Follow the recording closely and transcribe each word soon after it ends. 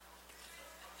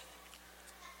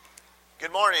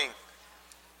Good morning.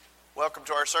 Welcome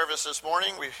to our service this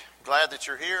morning. We're glad that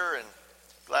you're here and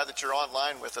glad that you're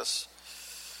online with us.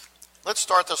 Let's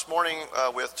start this morning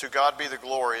with To God Be the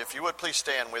Glory. If you would please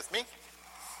stand with me.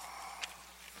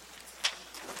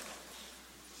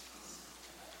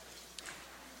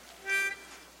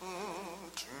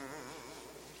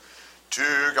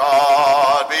 To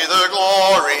God be the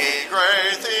glory,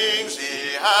 great things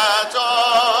he hath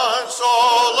done. So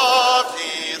loved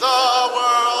he the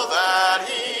world that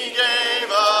he gave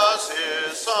us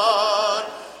his Son,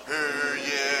 who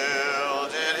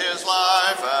yielded his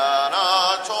life an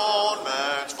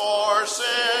atonement for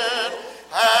sin,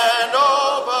 and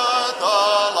opened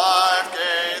the life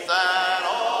gate that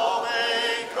all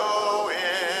may go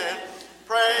in.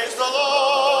 Praise the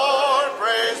Lord,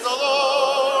 praise the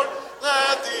Lord.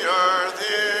 Let the earth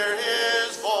hear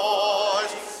his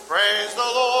voice. Praise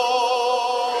the Lord.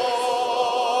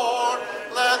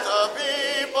 Let the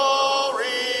people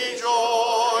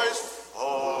rejoice.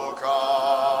 Oh,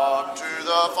 come to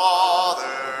the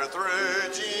Father through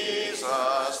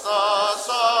Jesus the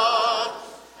Son,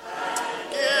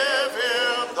 and give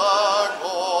him the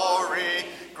glory.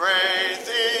 Great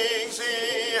things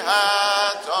he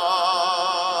hath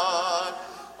done.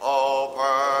 Oh,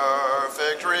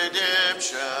 perfect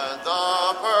redemption,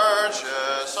 the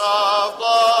purchase of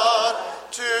blood,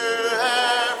 to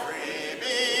every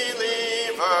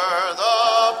believer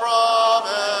the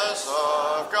promise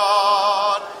of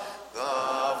God.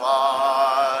 The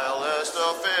vilest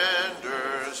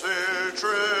offenders who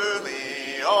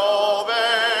truly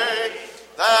obey,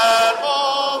 that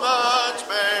moment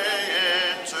may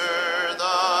enter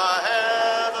the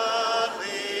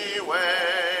heavenly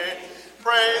way.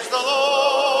 Praise the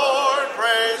Lord,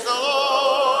 praise the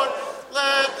Lord.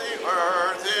 Let the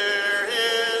earth hear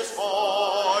his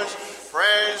voice.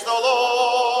 Praise the Lord.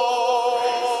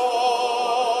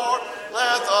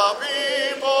 Let the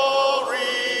people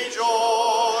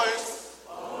rejoice.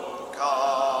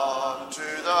 Come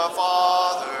to the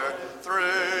Father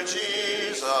through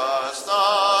Jesus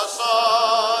the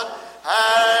Son,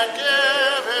 and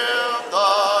give him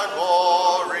the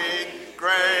glory.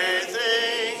 Great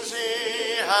things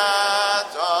he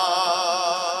hath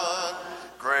done.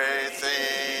 Great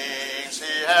things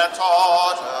he hath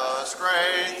taught us.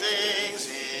 Great things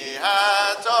he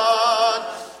hath done.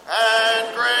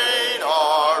 And great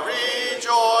our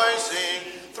rejoicing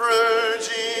through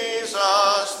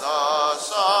Jesus the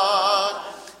Son.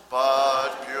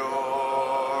 But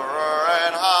purer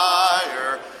and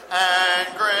higher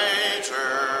and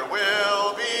greater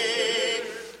will be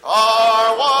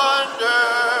our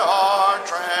wonder, our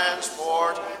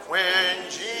transport, when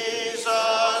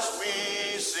Jesus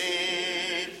we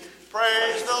see.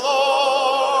 Praise the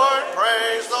Lord,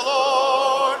 praise the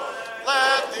Lord.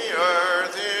 Let the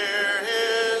earth hear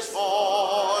his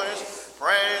voice.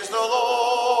 Praise the Lord.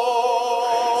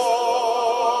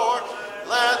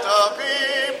 Let the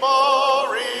people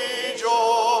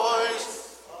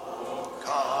rejoice.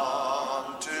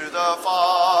 Come to the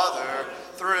Father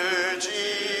through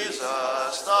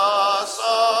Jesus the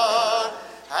Son,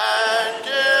 and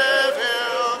give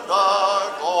him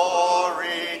the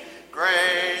glory.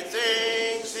 Great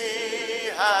things he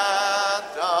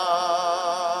hath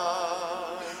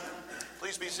done.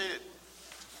 Please be seated.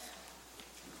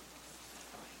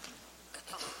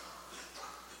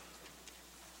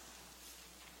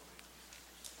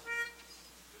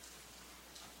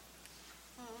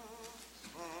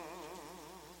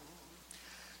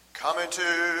 Come into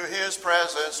his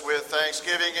presence with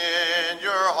thanksgiving in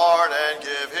your heart, and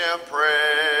give him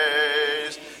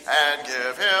praise, and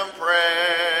give him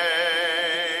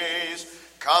praise.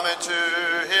 Come into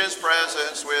his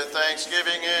presence with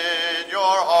thanksgiving in your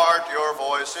heart. Your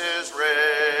voice is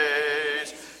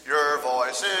raised, your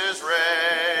voice is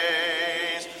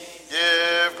raised.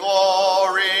 Give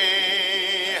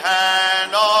glory and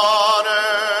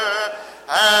honor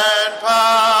and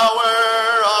power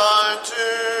unto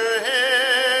him,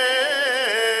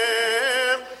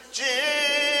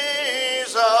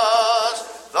 Jesus,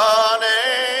 the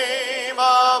name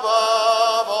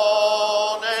above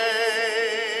all names.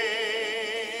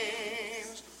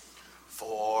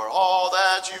 For all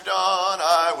that you've done,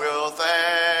 I will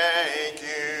thank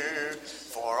you.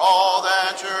 For all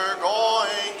that you're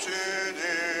going to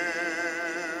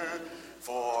do.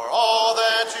 For all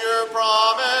that you're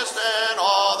promised, and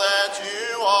all that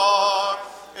you are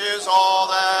is all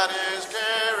that is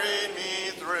carried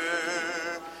me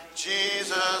through.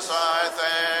 Jesus, I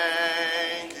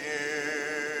thank you.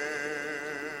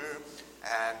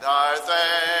 And I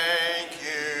thank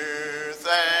you,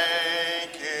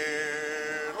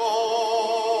 Lord.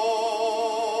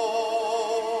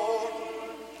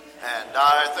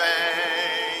 I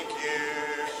thank you,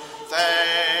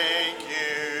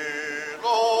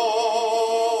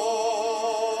 Lord.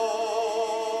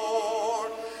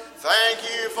 Thank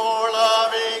you for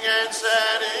loving and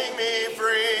setting me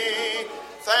free.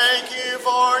 Thank you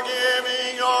for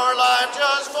giving your life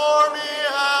just for me.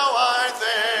 How I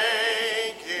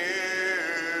thank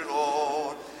you,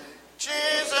 Lord.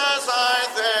 Jesus, I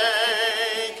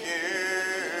thank you.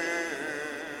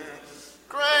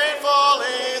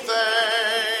 Gratefully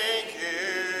thank you.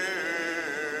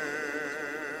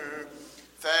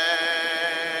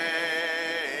 Thank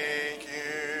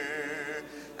you.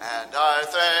 And I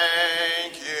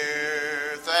thank you,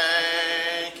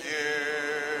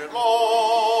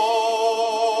 Lord.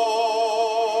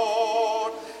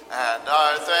 And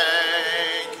I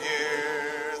thank you,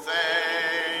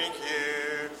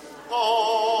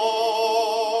 Lord.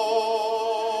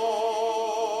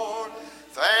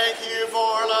 Thank you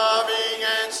for loving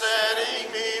and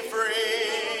setting me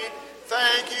free.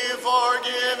 Thank you for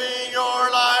giving your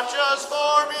life just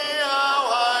for me. How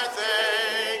I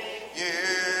thank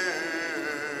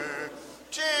you.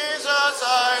 Jesus,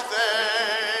 I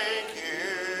thank you.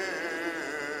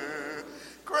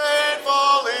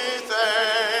 Gratefully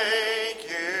thank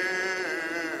you.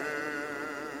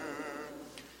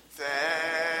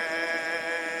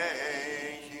 Thank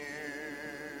you.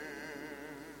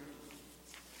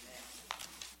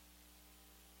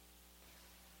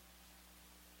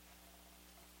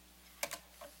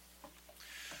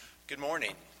 Good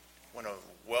morning. I want to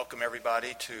welcome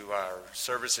everybody to our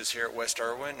services here at West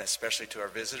Irwin, especially to our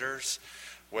visitors.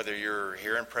 Whether you're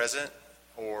here and present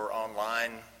or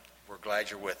online, we're glad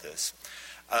you're with us.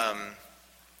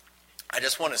 I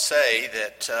just want to say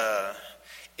that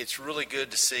it's really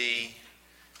good to see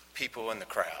people in the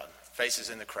crowd, faces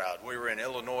in the crowd. We were in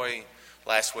Illinois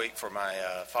last week for my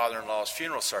father-in-law's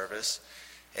funeral service,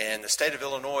 and the state of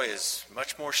Illinois is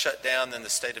much more shut down than the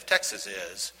state of Texas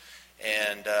is.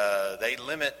 And they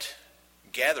limit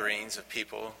gatherings of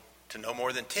people to no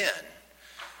more than 10.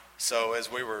 So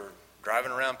as we were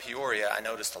driving around Peoria, I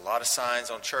noticed a lot of signs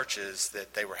on churches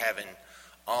that they were having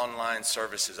online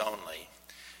services only.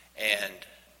 And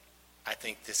I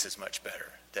think this is much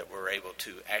better, that we're able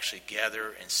to actually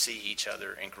gather and see each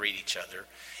other and greet each other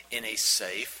in a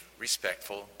safe,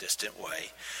 respectful, distant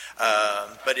way.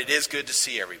 But it is good to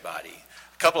see everybody.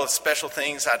 A couple of special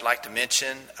things I'd like to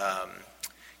mention.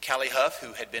 Callie Huff,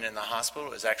 who had been in the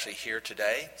hospital, is actually here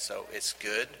today, so it's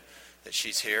good that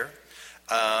she's here.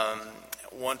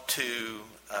 Want to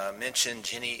mention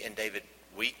Jenny and David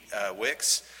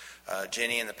Wicks.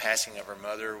 Jenny and the passing of her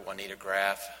mother, Juanita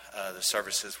Graff. The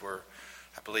services were,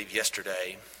 I believe,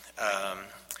 yesterday.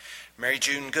 Mary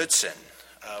June Goodson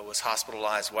was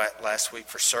hospitalized last week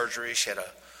for surgery. She had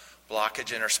a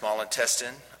blockage in her small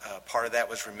intestine. Part of that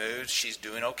was removed. She's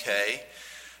doing okay.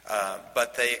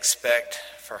 But they expect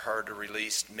for her to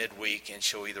release midweek, and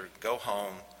she'll either go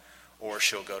home or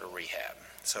she'll go to rehab.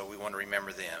 So we want to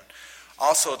remember them.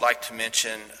 Also, I'd like to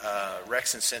mention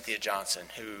Rex and Cynthia Johnson,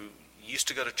 who used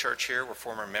to go to church here, were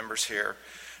former members here.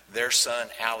 Their son,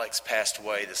 Alex, passed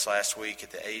away this last week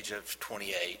at the age of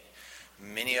 28.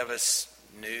 Many of us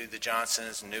knew the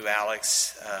Johnsons, knew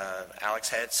Alex. Alex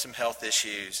had some health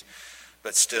issues.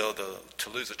 But still, to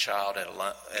lose a child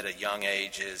at a young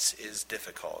age is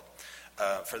difficult.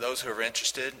 For those who are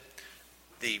interested,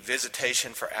 the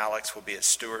visitation for Alex will be at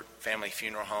Stewart Family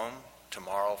Funeral Home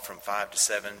tomorrow from 5 to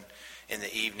 7 in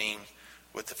the evening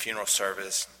with the funeral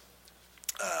service.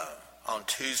 On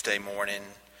Tuesday morning,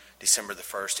 December the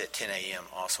 1st at 10 a.m.,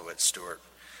 also at Stewart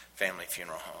Family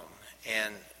Funeral Home.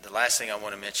 And the last thing I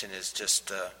want to mention is just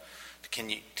to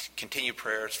continue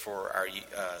prayers for our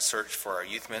search for our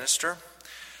youth minister.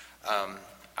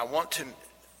 I want to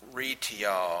read to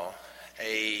y'all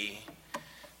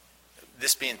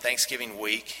this being Thanksgiving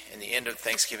week and the end of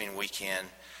Thanksgiving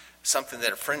weekend, something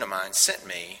that a friend of mine sent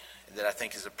me that I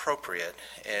think is appropriate.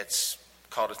 It's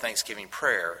called a Thanksgiving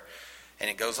prayer, and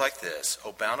it goes like this: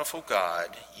 O bountiful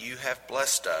God, you have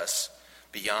blessed us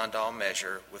beyond all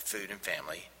measure with food and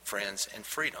family, friends and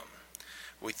freedom.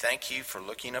 We thank you for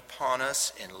looking upon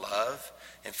us in love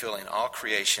and filling all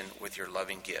creation with your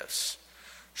loving gifts.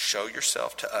 Show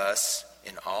yourself to us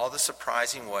in all the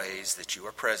surprising ways that you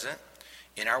are present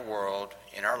in our world,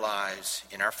 in our lives,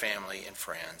 in our family and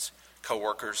friends,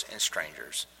 co-workers and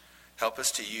strangers. Help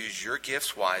us to use your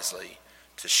gifts wisely,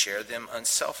 to share them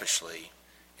unselfishly,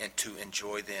 and to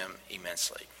enjoy them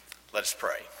immensely. Let us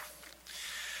pray.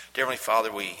 Dear Heavenly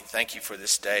Father, we thank you for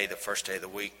this day, the first day of the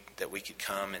week, that we could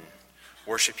come and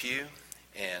worship you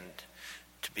and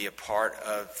to be a part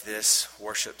of this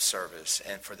worship service,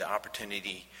 and for the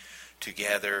opportunity to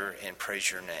gather and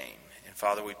praise your name. And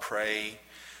Father, we pray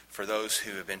for those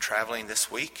who have been traveling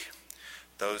this week,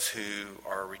 those who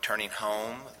are returning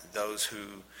home, those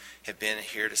who have been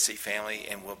here to see family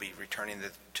and will be returning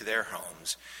to their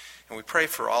homes. And we pray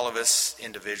for all of us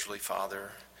individually,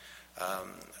 Father.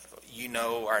 You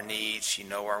know our needs, you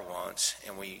know our wants,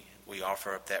 and we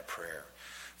offer up that prayer.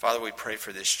 Father, we pray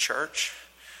for this church,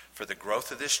 for the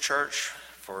growth of this church,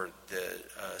 for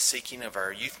the seeking of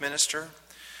our youth minister,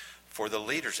 for the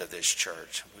leaders of this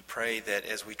church. We pray that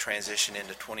as we transition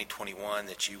into 2021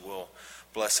 that you will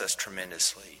bless us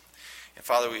tremendously. And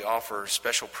Father, we offer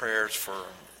special prayers for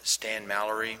Stan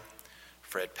Mallory,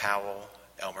 Fred Powell,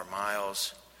 Elmer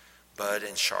Miles, Bud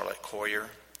and Charlotte Coyer,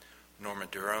 Norma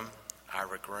Durham,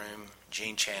 Ira Groom,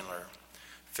 Gene Chandler,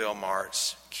 Phil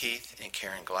Martz, Keith and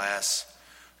Karen Glass,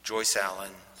 Joyce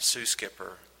Allen, Sue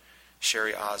Skipper,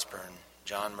 Sherry Osborne,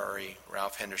 John Murray,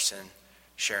 Ralph Henderson,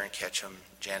 Sharon Ketchum,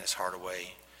 Janice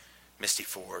Hardaway, Misty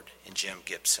Ford, and Jim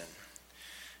Gibson.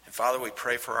 And Father, we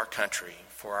pray for our country,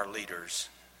 for our leaders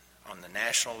on the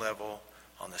national level,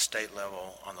 on the state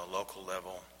level, on the local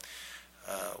level.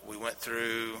 We went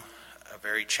through a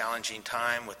very challenging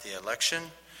time with the election,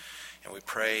 and we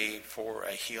pray for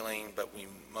a healing, but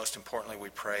most importantly, we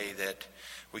pray that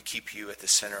we keep you at the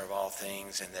center of all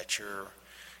things and that your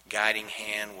guiding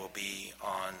hand will be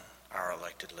on our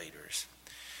elected leaders.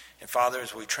 And Father,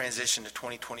 as we transition to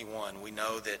 2021, we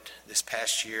know that this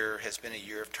past year has been a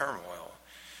year of turmoil.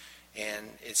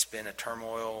 And it's been a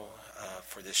turmoil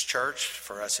for this church,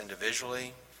 for us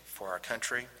individually, for our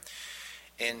country.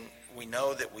 And we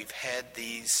know that we've had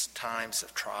these times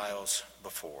of trials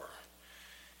before.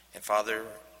 And Father,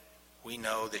 we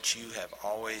know that you have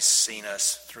always seen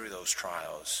us through those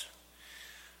trials.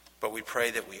 But we pray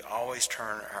that we always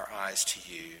turn our eyes to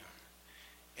you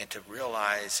and to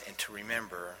realize and to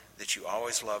remember that you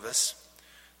always love us,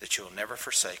 that you'll never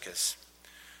forsake us,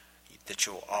 that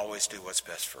you'll always do what's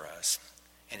best for us.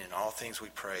 And in all things we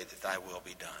pray that thy will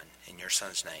be done. In your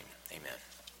Son's name, amen.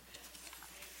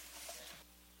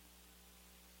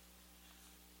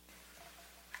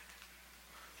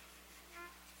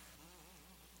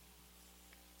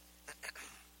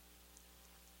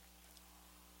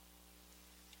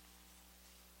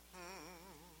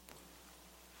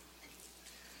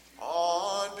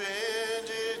 On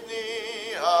bended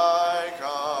knee I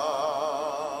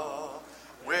come,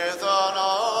 with an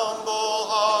humble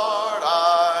heart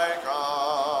I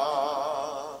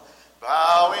come,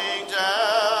 bowing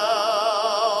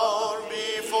down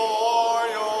before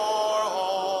your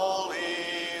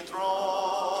holy throne,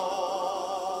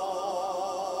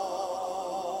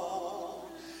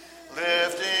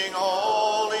 lifting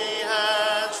holy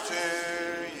hands to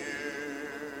you,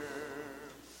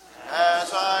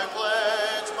 as I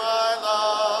pledge my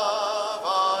love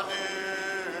anew.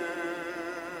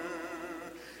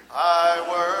 I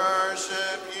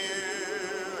worship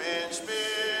you in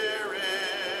spirit,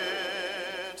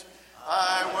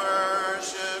 I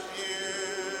worship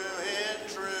you in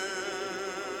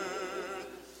truth.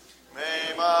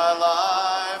 May my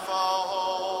life a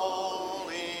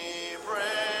holy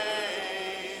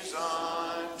praise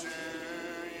unto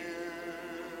you.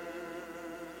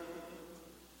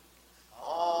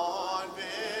 On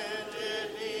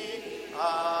bended knee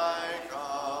I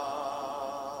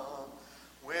come,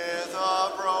 with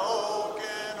a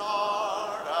broken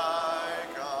heart I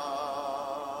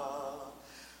come,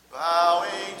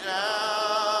 bowing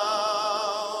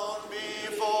down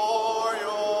before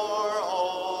your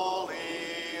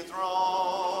holy throne.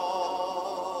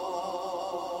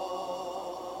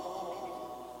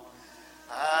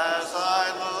 As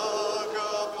I look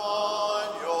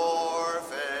upon your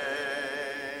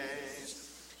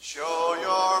face, show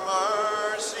your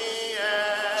mercy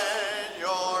and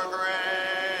your grace.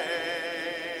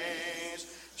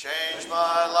 Change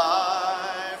my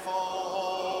life,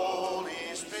 O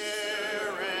Holy Spirit.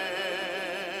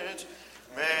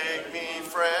 Make me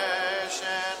fresh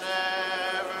and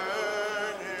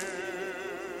ever new.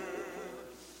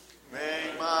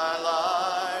 Make my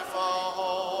life a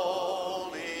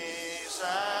holy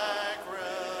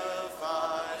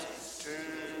sacrifice to you.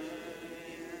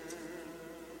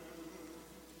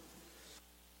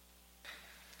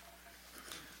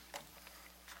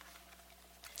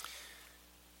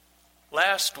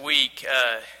 Last week,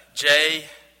 Jay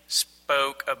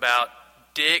spoke about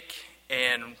Dick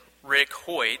and Rick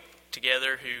Hoyt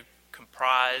together, who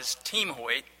comprised Team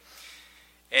Hoyt.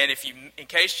 And in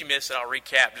case you missed it, I'll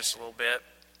recap just a little bit.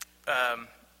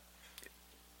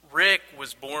 Rick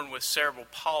was born with cerebral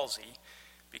palsy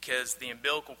because the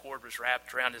umbilical cord was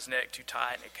wrapped around his neck too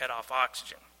tight and it cut off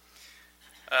oxygen.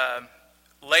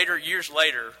 years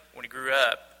later, when he grew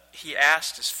up, he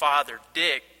asked his father,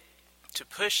 Dick, to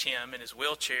push him in his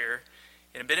wheelchair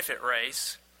in a benefit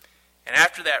race. And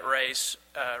after that race,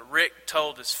 Rick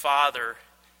told his father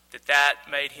that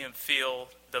made him feel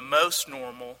the most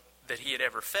normal that he had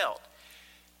ever felt.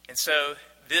 And so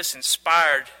this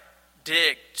inspired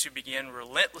Dick to begin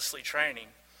relentlessly training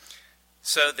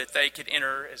so that they could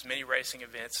enter as many racing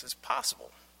events as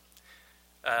possible.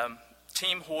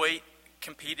 Team Hoyt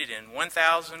competed in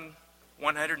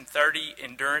 1,130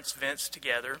 endurance events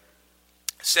together.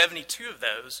 72 of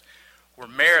those were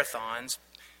marathons,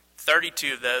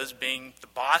 32 of those being the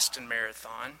Boston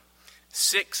Marathon,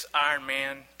 6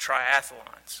 Ironman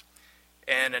triathlons,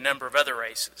 and a number of other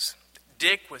races.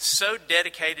 Dick was so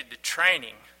dedicated to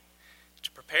training to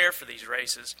prepare for these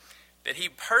races that he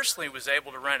personally was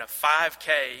able to run a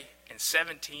 5K in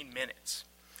 17 minutes.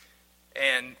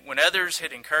 And when others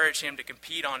had encouraged him to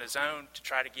compete on his own to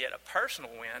try to get a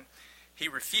personal win, he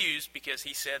refused because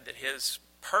he said that his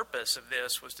purpose of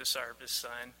this was to serve his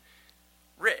son,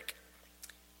 Rick.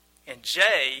 And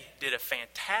Jay did a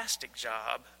fantastic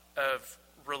job of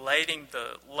relating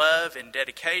the love and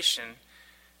dedication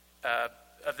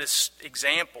of this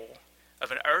example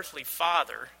of an earthly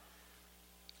father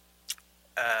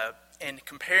and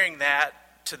comparing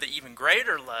that to the even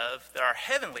greater love that our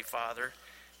Heavenly Father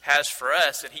has for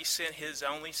us, that He sent His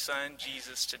only Son,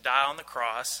 Jesus, to die on the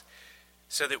cross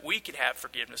so that we could have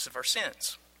forgiveness of our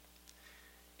sins.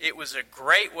 It was a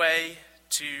great way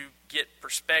to get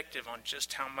perspective on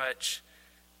just how much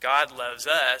God loves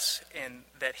us and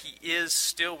that He is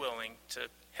still willing to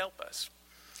help us.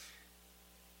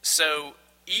 So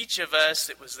each of us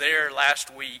that was there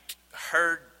last week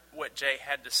heard what Jay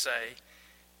had to say,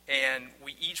 and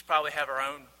we each probably have our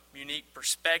own unique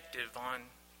perspective on,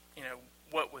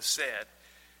 what was said.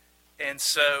 And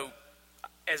so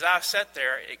as I sat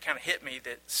there, it kind of hit me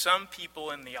that some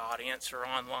people in the audience or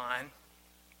online,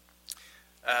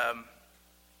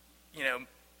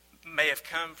 may have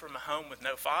come from a home with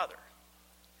no father.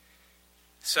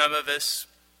 Some of us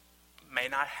may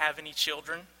not have any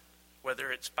children,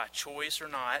 whether it's by choice or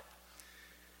not.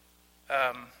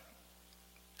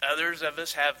 Others of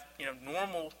us have,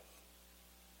 normal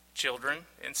children,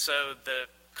 and so the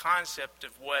concept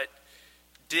of what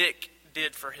Dick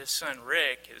did for his son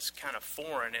Rick is kind of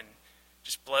foreign and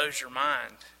just blows your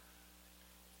mind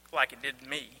like it did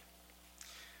me.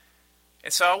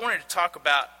 And so I wanted to talk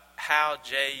about how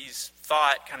Jay's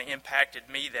thought kind of impacted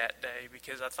me that day,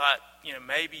 because I thought,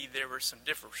 maybe there were some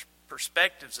different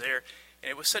perspectives there, and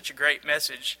it was such a great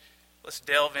message. Let's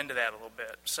delve into that a little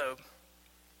bit. So,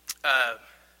 I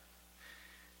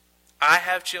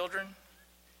have children,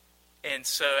 and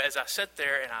so as I sat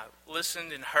there and I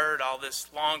listened and heard all this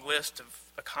long list of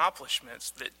accomplishments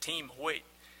that Team Hoyt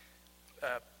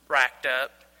racked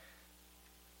up,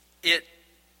 it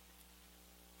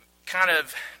kind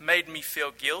of made me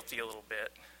feel guilty a little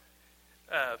bit.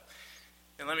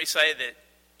 And let me say that,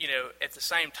 at the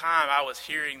same time I was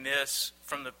hearing this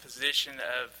from the position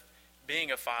of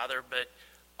being a father, but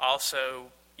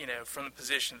also, from the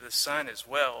position of the son as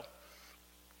well.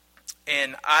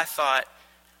 And I thought,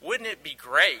 wouldn't it be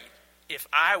great if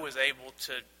I was able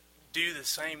to do the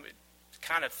same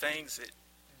kind of things that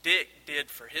Dick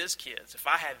did for his kids? If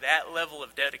I had that level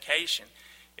of dedication,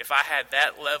 if I had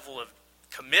that level of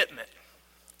commitment.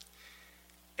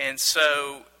 And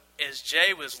so as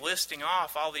Jay was listing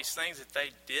off all these things that they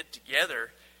did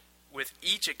together, with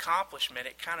each accomplishment,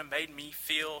 it kind of made me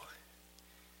feel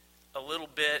a little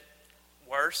bit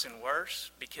worse and worse,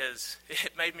 because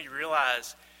it made me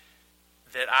realize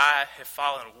that I have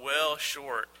fallen well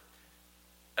short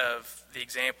of the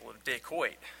example of Dick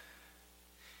Hoyt.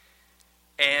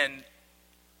 And,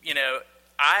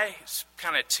 I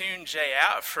kind of tuned Jay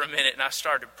out for a minute and I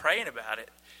started praying about it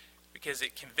because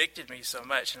it convicted me so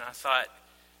much. And I thought,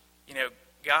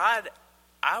 God,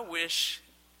 I wish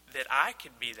that I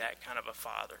could be that kind of a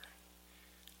father.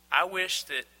 I wish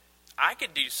that I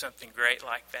could do something great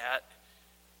like that,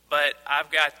 but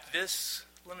I've got this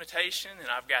limitation and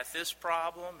I've got this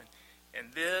problem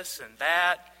and this and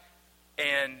that.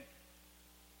 And,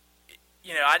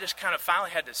 I just kind of finally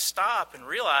had to stop and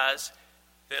realize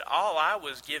that all I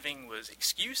was giving was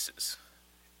excuses.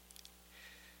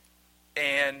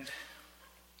 And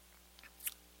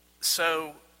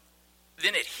so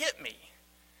then it hit me.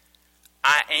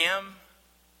 I am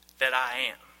that I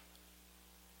am.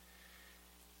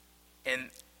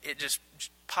 And it just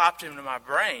popped into my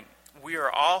brain. We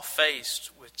are all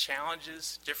faced with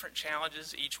challenges, different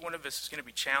challenges. Each one of us is going to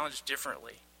be challenged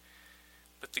differently.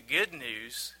 But the good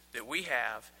news that we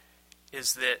have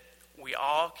is that we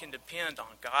all can depend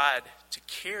on God to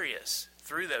carry us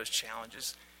through those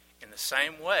challenges in the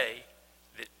same way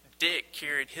that Dick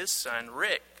carried his son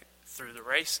Rick through the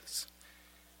races.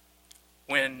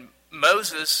 When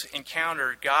Moses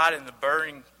encountered God in the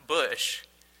burning bush,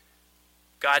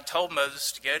 God told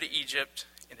Moses to go to Egypt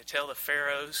and to tell the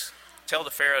Pharaoh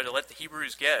to let the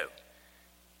Hebrews go.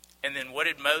 And then what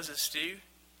did Moses do?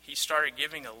 He started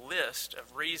giving a list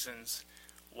of reasons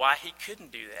why he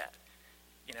couldn't do that.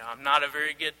 I'm not a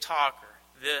very good talker,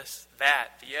 this, that,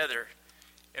 the other.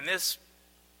 And this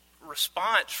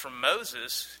response from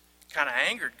Moses kind of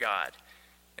angered God.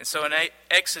 And so in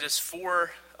Exodus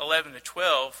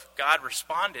 4:11-12, God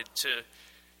responded to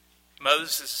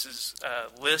Moses'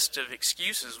 list of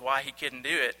excuses why he couldn't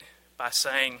do it by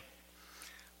saying,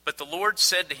 "But the Lord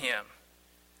said to him,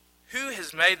 'Who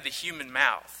has made the human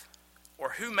mouth?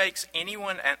 Or who makes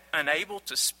anyone unable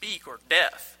to speak or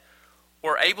deaf,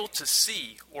 or able to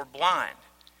see or blind?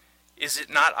 Is it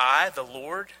not I, the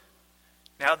Lord?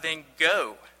 Now then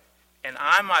go, and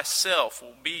I myself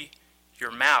will be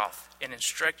your mouth and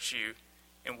instruct you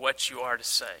in what you are to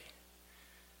say.'"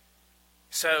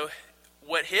 So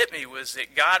what hit me was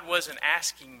that God wasn't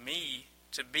asking me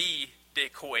to be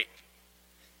Dick Hoyt.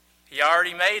 He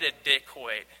already made a Dick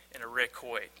Hoyt and a Rick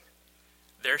Hoyt.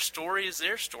 Their story is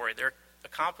their story. Their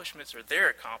accomplishments are their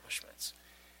accomplishments.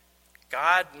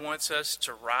 God wants us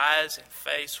to rise and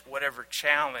face whatever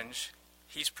challenge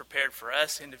He's prepared for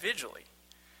us individually.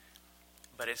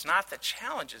 But it's not the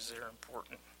challenges that are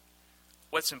important.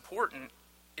 What's important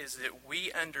is that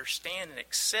we understand and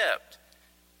accept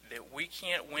that we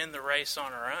can't win the race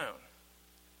on our own,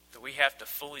 that we have to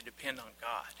fully depend on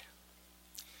God.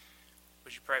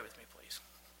 Would you pray with me, please?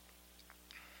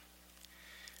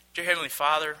 Dear Heavenly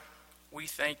Father, we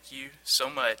thank you so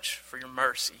much for your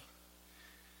mercy,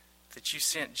 that you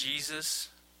sent Jesus,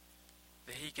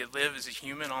 that he could live as a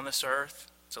human on this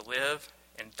earth, to live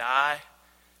and die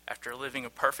after living a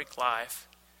perfect life,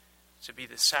 to be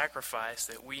the sacrifice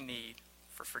that we need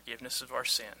for forgiveness of our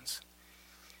sins.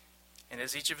 And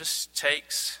as each of us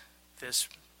takes this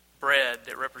bread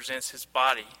that represents his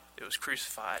body that was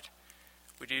crucified,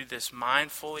 we do this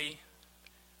mindfully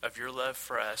of your love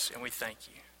for us, and we thank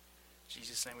you. In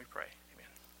Jesus' name we pray. Amen.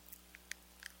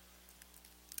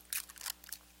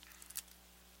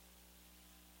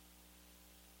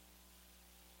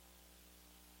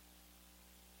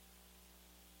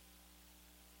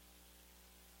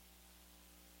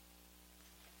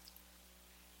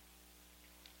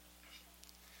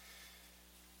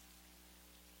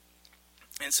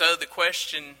 And so the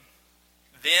question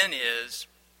then is,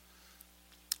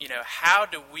 how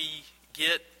do we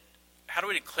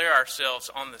declare ourselves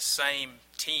on the same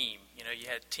team? You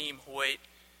had Team Hoyt.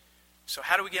 So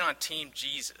how do we get on Team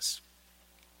Jesus?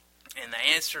 And the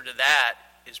answer to that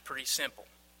is pretty simple.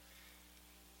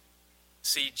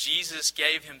 See, Jesus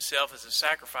gave himself as a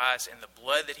sacrifice, and the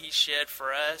blood that he shed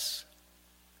for us,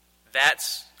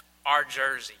 that's our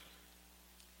jersey.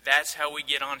 That's how we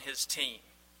get on his team.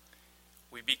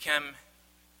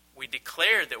 We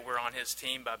declare that we're on his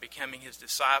team by becoming his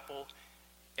disciple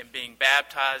and being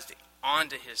baptized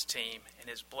onto his team, and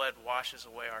his blood washes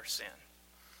away our sin.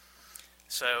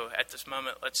 So at this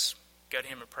moment, let's go to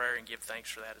him in prayer and give thanks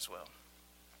for that as well.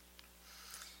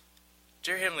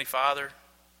 Dear Heavenly Father,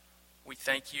 we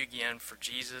thank you again for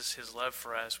Jesus, his love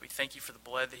for us. We thank you for the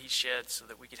blood that he shed so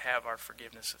that we could have our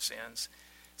forgiveness of sins,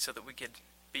 so that we could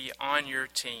be on your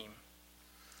team.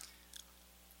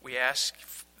 We ask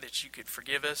that you could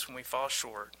forgive us when we fall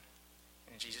short.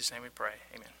 In Jesus' name we pray.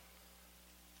 Amen.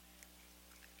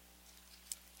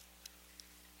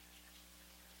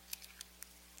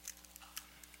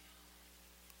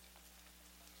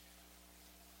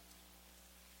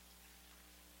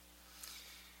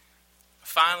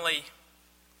 Finally,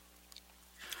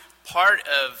 part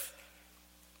of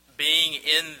being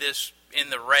in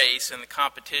the race and the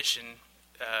competition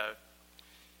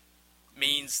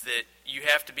means that you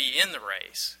have to be in the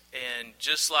race. And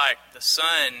just like the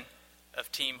son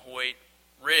of Team Hoyt,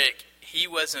 Rick, he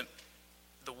wasn't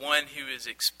the one who was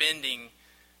expending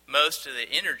most of the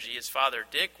energy, his father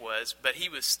Dick was, but he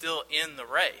was still in the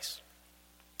race.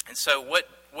 And so what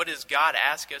does God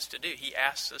ask us to do? He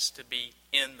asks us to be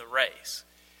in the race.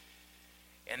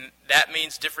 And that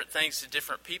means different things to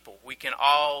different people. We can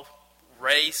all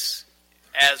race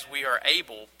as we are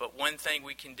able, but one thing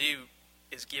we can do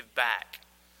is give back.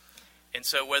 And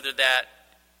so whether that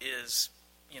is,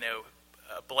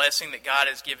 a blessing that God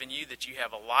has given you, that you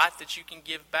have a lot that you can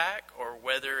give back, or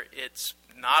whether it's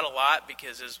not a lot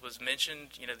because, as was mentioned,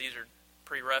 these are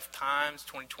pretty rough times.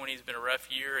 2020 has been a rough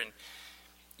year, and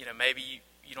maybe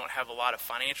you don't have a lot of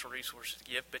financial resources to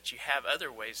give, but you have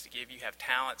other ways to give. You have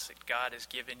talents that God has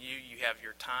given you. You have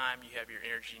your time. You have your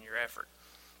energy and your effort.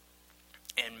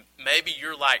 And maybe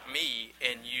you're like me,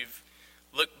 and you've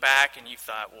looked back and you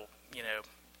thought, well,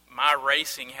 my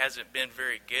racing hasn't been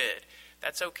very good.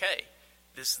 That's okay.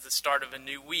 This is the start of a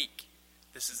new week.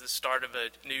 This is the start of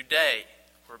a new day.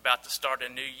 We're about to start a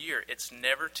new year. It's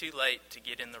never too late to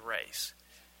get in the race.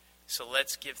 So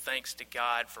let's give thanks to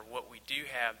God for what we do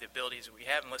have, the abilities that we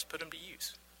have, and let's put them to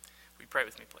use. Will you pray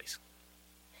with me, please?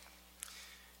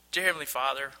 Dear Heavenly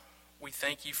Father, we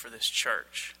thank you for this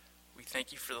church. We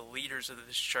thank you for the leaders of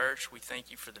this church. We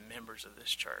thank you for the members of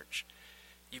this church.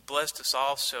 You've blessed us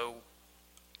all so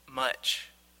much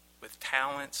with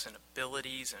talents and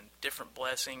abilities and different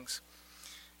blessings.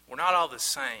 We're not all the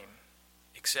same,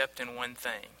 except in one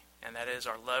thing, and that is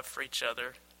our love for each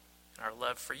other and our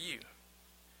love for you.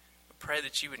 We pray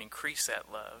that you would increase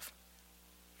that love,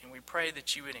 and we pray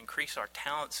that you would increase our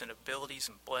talents and abilities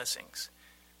and blessings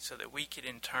so that we could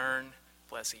in turn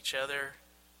bless each other,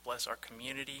 bless our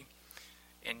community,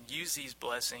 and use these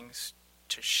blessings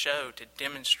to show, to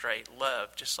demonstrate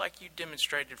love, just like you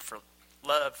demonstrated for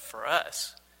love for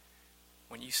us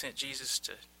when you sent Jesus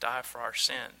to die for our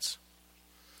sins.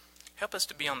 Help us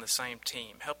to be on the same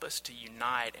team. Help us to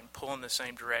unite and pull in the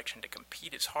same direction, to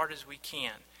compete as hard as we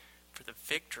can for the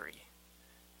victory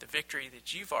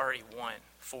that you've already won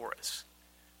for us.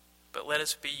 But let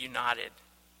us be united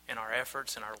in our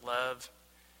efforts and our love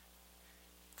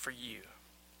for you.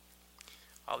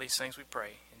 All these things we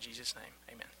pray in Jesus' name.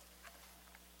 Amen.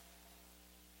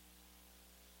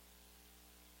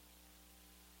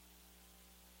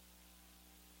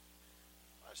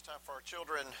 It's time for our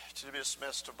children to be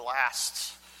dismissed to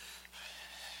blast.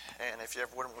 And if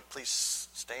everyone would please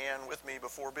stand with me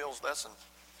before Bill's lesson.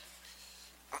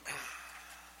 I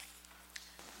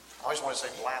always want to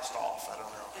say blast off. I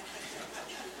don't know.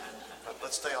 But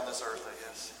let's stay on this earth, I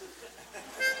guess.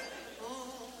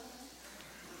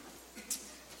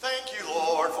 Thank you,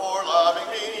 Lord, for loving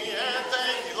me, and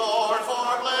thank you, Lord,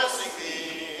 for blessing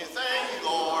me. Thank you,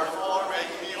 Lord, for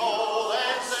making me whole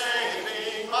and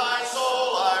saving my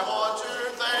soul. I want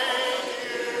to thank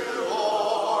you,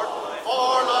 Lord,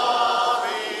 for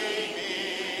loving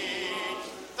me.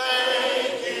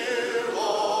 Thank you,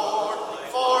 Lord,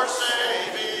 for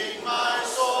saving my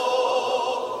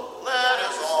soul. Let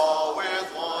us all with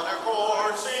one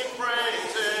accord sing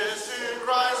praises to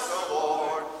Christ the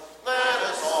Lord. Let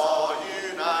us all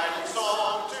unite in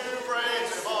song to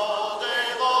praise Him all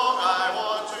day long. I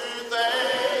want to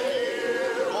thank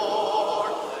you,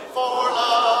 Lord, for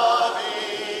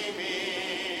loving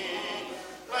me.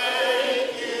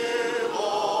 Thank you,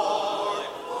 Lord,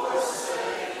 for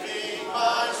saving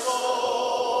my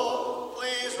soul.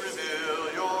 Please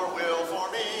reveal your will for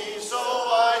me so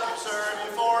I can serve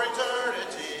you for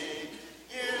eternity.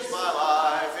 Use my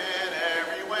life in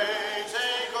every way.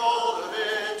 Take hold of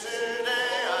it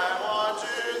today. I want to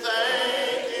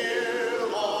thank you,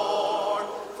 Lord,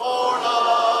 for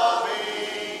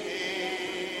loving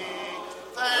me.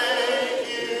 Thank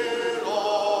you,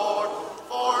 Lord,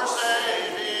 for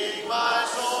saving my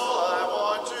soul. I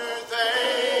want to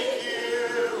thank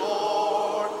you,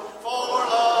 Lord, for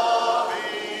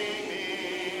loving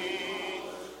me.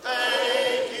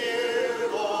 Thank you,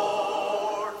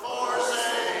 Lord, for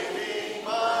saving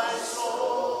my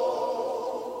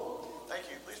soul. Thank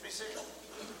you. Please be seated.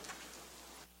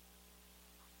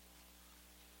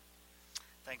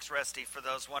 Thanks, Rusty, for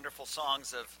those wonderful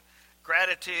songs of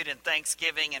gratitude and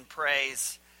thanksgiving and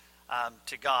praise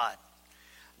to God.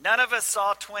 None of us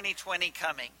saw 2020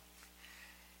 coming.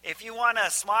 If you want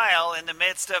to smile in the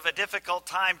midst of a difficult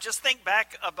time, just think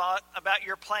back about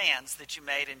your plans that you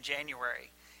made in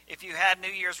January. If you had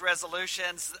New Year's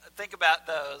resolutions, think about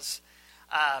those.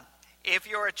 If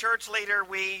you're a church leader,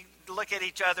 we look at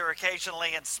each other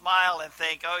occasionally and smile and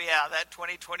think, oh yeah, that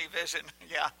 2020 vision,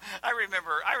 yeah, I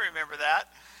remember that.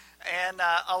 And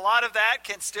a lot of that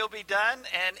can still be done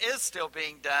and is still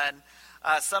being done.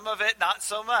 Some of it not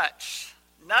so much.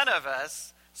 None of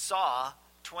us saw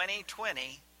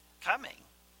 2020 coming.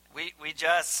 We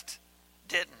just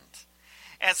didn't.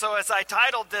 And so as I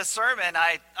titled this sermon,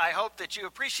 I hope that you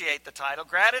appreciate the title,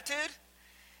 Gratitude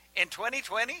in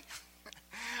 2020.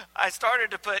 I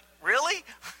started to put, really?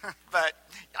 But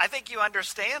I think you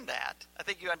understand that.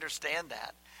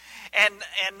 And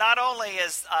not only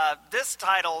is this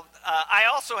title, I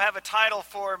also have a title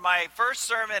for my first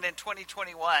sermon in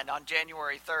 2021 on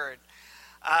January 3rd,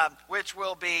 which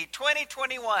will be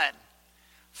 2021.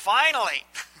 Finally.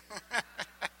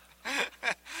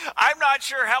 I'm not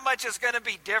sure how much is going to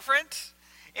be different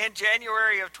in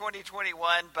January of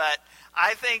 2021, but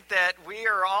I think that we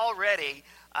are all ready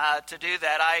to do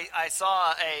that. I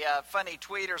saw a funny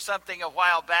tweet or something a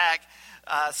while back.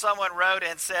 Someone wrote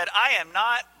and said, I am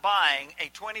not buying a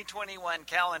 2021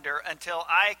 calendar until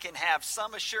I can have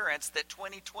some assurance that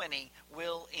 2020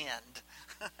 will end.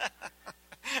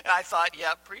 I thought,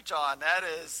 preach on.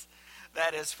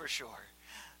 That is for sure.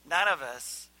 None of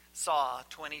us saw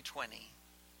 2020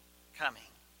 coming.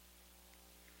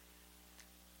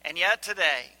 And yet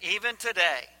today, even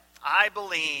today, I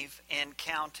believe in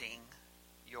counting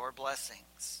your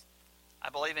blessings.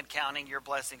 I believe in counting your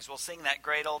blessings. We'll sing that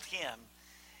great old hymn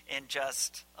in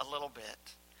just a little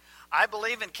bit. I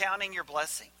believe in counting your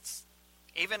blessings,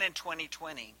 even in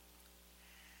 2020.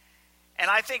 And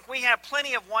I think we have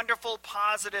plenty of wonderful,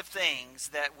 positive things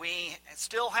that we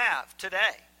still have today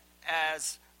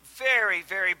as very,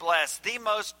 very blessed, the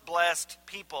most blessed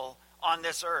people on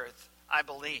this earth, I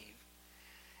believe.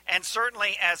 And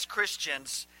certainly as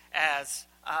Christians, as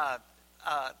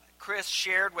Chris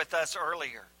shared with us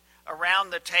earlier, around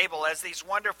the table as these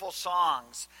wonderful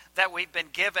songs that we've been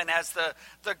given, as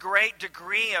the great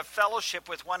degree of fellowship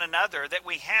with one another that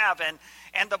we have,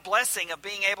 and the blessing of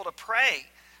being able to pray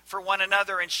for one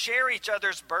another and share each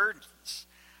other's burdens,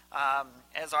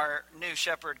 as our new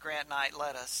shepherd Grant Knight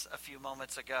led us a few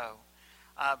moments ago.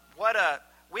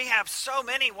 We have so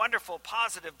many wonderful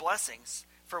positive blessings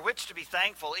for which to be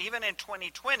thankful, even in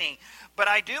 2020. But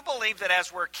I do believe that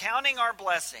as we're counting our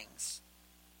blessings,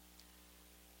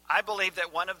 I believe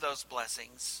that one of those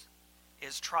blessings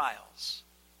is trials.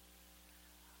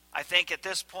 I think at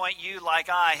this point, you, like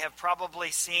I, have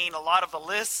probably seen a lot of the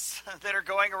lists that are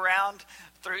going around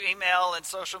through email and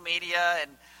social media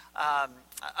and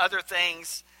other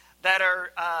things that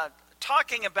are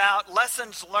talking about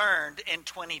lessons learned in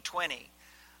 2020.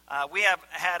 We have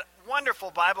had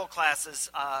wonderful Bible classes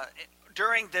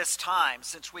during this time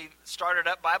since we started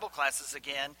up Bible classes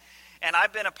again. And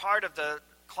I've been a part of the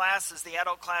classes, the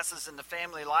adult classes in the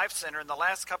Family Life Center in the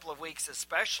last couple of weeks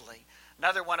especially.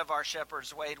 Another one of our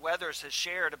shepherds, Wade Weathers, has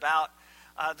shared about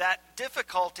that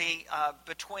difficulty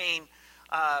between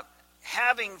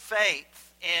having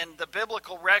faith in the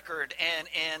biblical record and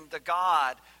in the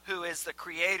God who is the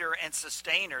creator and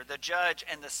sustainer, the judge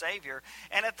and the savior,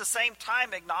 and at the same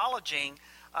time acknowledging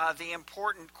the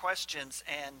important questions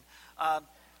and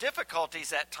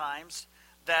difficulties at times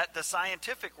that the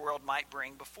scientific world might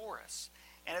bring before us.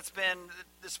 And it's been,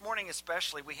 this morning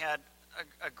especially, we had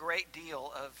a great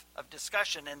deal of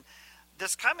discussion. And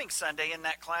this coming Sunday in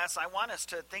that class, I want us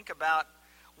to think about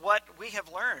what we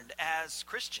have learned as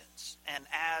Christians and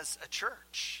as a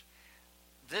church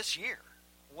this year.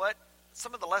 What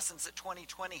some of the lessons that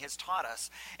 2020 has taught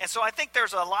us. And so I think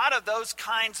there's a lot of those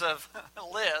kinds of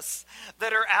lists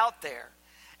that are out there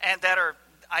and that are,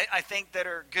 I think, that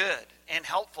are good and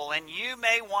helpful. And you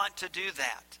may want to do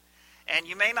that. And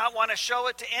you may not want to show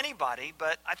it to anybody,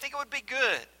 but I think it would be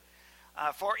good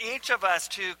for each of us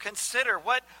to consider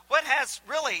what has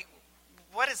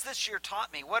this year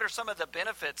taught me? What are some of the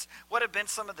benefits? What have been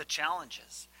some of the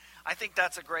challenges? I think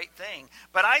that's a great thing.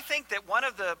 But I think that one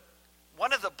of the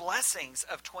blessings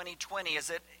of 2020 is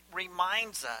it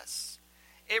reminds us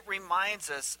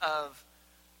of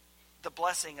the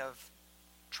blessing of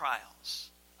trials,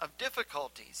 of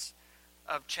difficulties,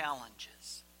 of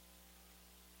challenges.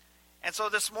 And so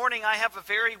this morning I have a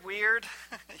very weird,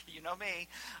 you know me,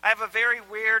 I have a very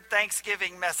weird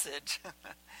Thanksgiving message.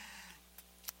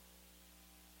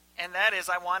 And that is,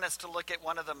 I want us to look at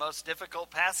one of the most difficult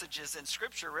passages in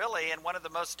Scripture, really, and one of the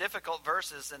most difficult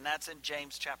verses, and that's in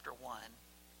James chapter 1.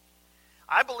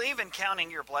 I believe in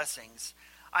counting your blessings.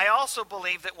 I also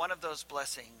believe that one of those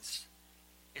blessings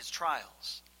is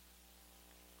trials.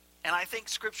 And I think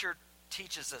Scripture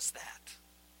teaches us that.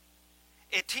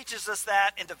 It teaches us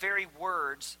that in the very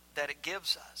words that it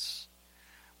gives us.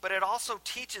 But it also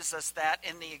teaches us that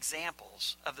in the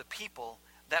examples of the people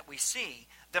that we see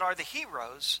that are the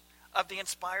heroes of the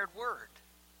inspired word.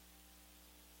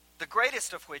 The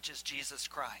greatest of which is Jesus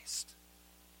Christ.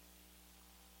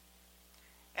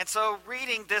 And so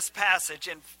reading this passage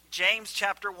in James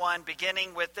chapter 1,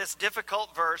 beginning with this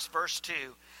difficult verse, verse 2,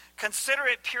 consider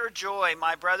it pure joy,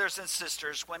 my brothers and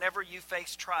sisters, whenever you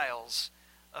face trials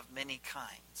of many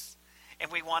kinds.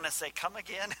 And we want to say, come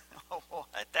again?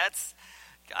 What?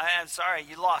 I'm sorry,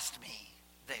 you lost me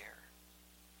there.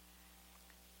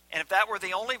 And if that were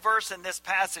the only verse in this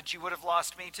passage, you would have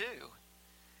lost me too.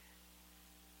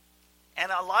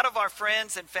 And a lot of our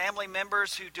friends and family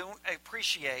members who don't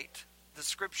appreciate the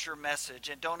Scripture message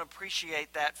and don't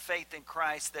appreciate that faith in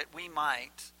Christ that we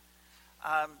might,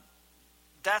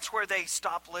 that's where they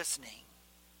stop listening.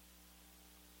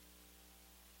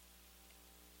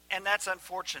 And that's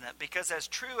unfortunate, because as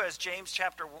true as James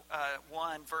chapter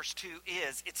 1, verse 2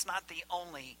 is, it's not the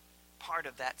only part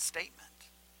of that statement.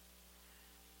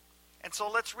 And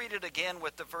so let's read it again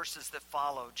with the verses that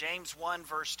follow. James 1,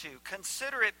 verse 2.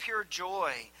 Consider it pure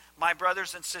joy, my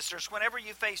brothers and sisters, whenever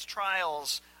you face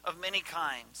trials of many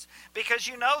kinds, because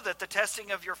you know that the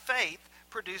testing of your faith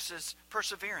produces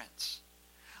perseverance.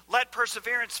 Let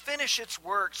perseverance finish its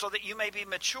work so that you may be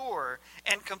mature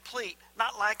and complete,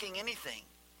 not lacking anything.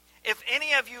 If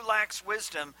any of you lacks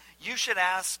wisdom, you should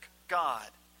ask God,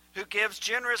 who gives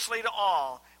generously to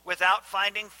all without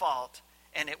finding fault,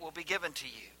 and it will be given to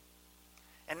you.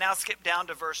 And now skip down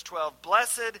to verse 12.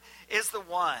 Blessed is the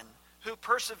one who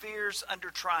perseveres under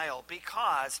trial,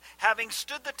 because having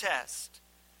stood the test,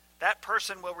 that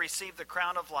person will receive the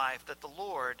crown of life that the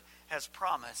Lord has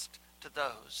promised to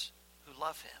those who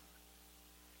love him.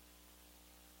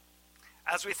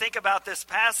 As we think about this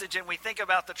passage and we think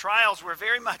about the trials, we're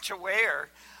very much aware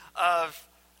of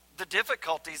the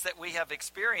difficulties that we have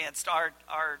experienced.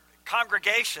 Our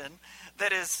congregation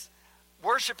that is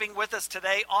worshiping with us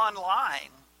today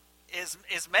online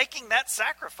is making that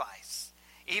sacrifice,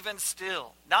 even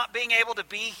still. Not being able to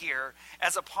be here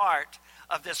as a part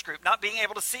of this group, not being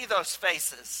able to see those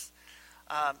faces,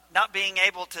 not being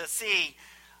able to see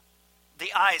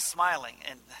the eyes smiling.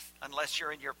 And unless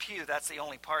you're in your pew, that's the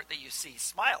only part that you see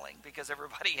smiling, because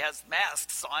everybody has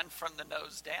masks on from the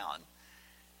nose down.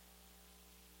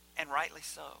 And rightly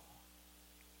so.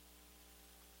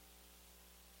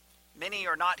 Many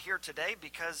are not here today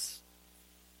because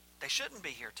they shouldn't be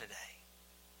here today.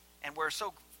 And we're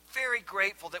so very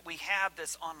grateful that we have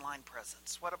this online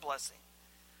presence. What a blessing.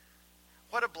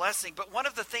 What a blessing. But one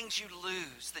of the things you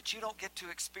lose that you don't get to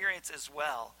experience as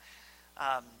well,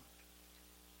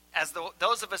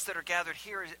 those of us that are gathered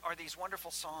here, are these wonderful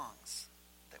songs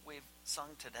that we've sung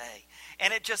today.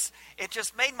 And it just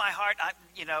made my heart,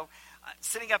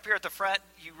 sitting up here at the front,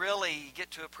 you really get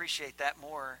to appreciate that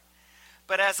more.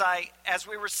 But as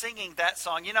we were singing that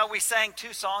song, we sang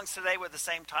 2 songs today with the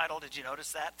same title. Did you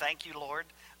notice that? Thank you, Lord.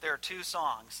 There are 2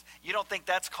 songs. You don't think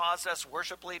that's caused us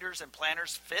worship leaders and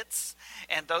planners fits,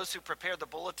 and those who prepare the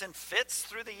bulletin fits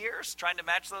through the years, trying to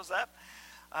match those up?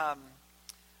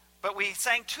 But we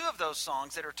sang 2 of those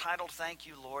songs that are titled Thank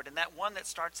You, Lord. And that one that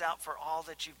starts out, for all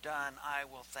that you've done, I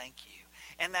will thank you.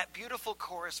 And that beautiful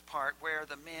chorus part where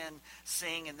the men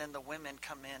sing and then the women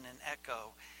come in and echo.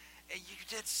 You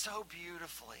did so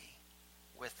beautifully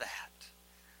with that.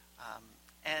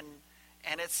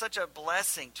 And it's such a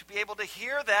blessing to be able to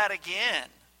hear that again,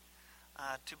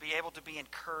 to be able to be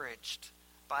encouraged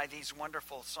by these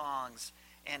wonderful songs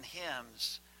and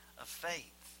hymns of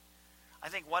faith. I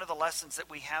think one of the lessons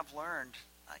that we have learned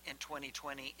in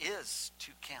 2020 is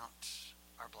to count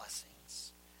our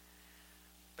blessings.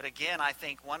 But again, I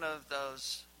think one of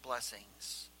those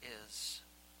blessings is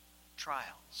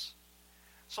trials.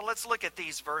 So let's look at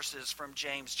these verses from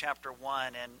James chapter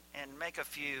 1 and make a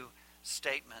few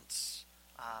statements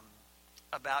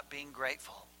about being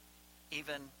grateful,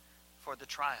 even for the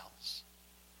trials.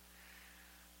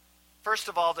 First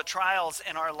of all, the trials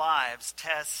in our lives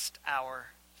test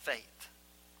our faith.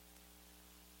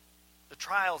 The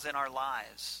trials in our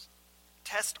lives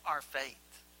test our faith.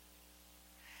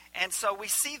 And so we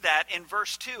see that in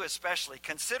verse 2 especially.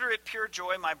 Consider it pure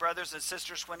joy, my brothers and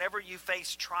sisters, whenever you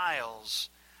face trials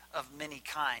of many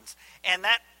kinds. And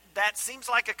that seems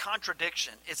like a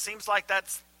contradiction. It seems like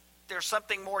there's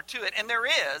something more to it. And there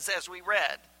is, as we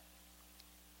read.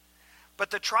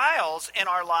 But the trials in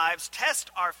our lives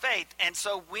test our faith. And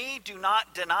so we do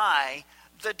not deny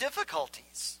the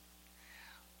difficulties.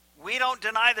 We don't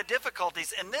deny the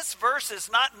difficulties. And this verse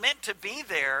is not meant to be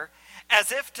there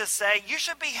as if to say, you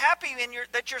should be happy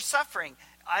that you're suffering.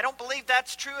 I don't believe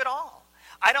that's true at all.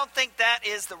 I don't think that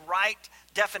is the right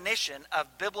definition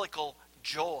of biblical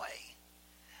joy.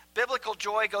 Biblical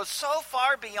joy goes so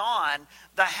far beyond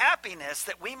the happiness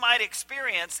that we might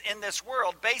experience in this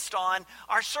world based on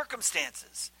our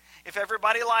circumstances. If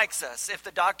everybody likes us, if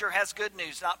the doctor has good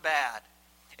news, not bad.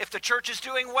 If the church is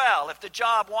doing well, if the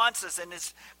job wants us and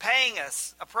is paying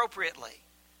us appropriately.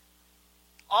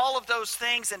 All of those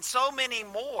things and so many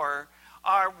more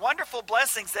are wonderful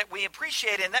blessings that we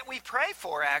appreciate and that we pray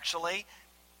for, actually,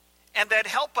 and that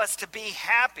help us to be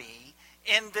happy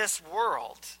in this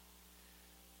world.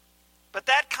 But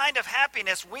that kind of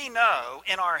happiness, we know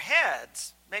in our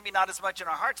heads, maybe not as much in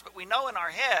our hearts, but we know in our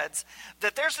heads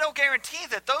that there's no guarantee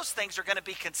that those things are going to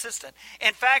be consistent.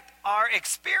 In fact, our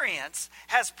experience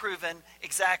has proven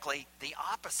exactly the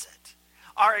opposite.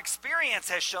 Our experience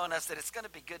has shown us that it's going to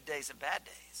be good days and bad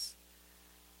days.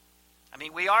 I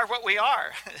mean, we are what we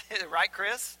are, right,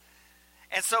 Chris?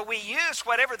 And so we use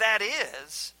whatever that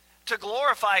is to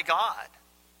glorify God.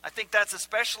 I think that's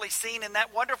especially seen in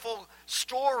that wonderful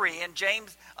story in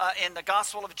in the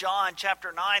Gospel of John,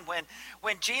 chapter 9,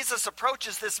 when Jesus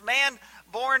approaches this man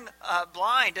born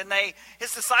blind, and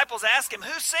his disciples ask him,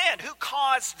 "Who sinned? Who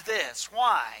caused this?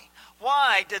 Why?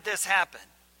 Why did this happen?"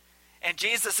 And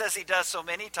Jesus, as he does so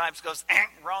many times, goes,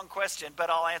 "Wrong question, but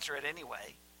I'll answer it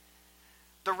anyway."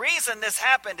 The reason this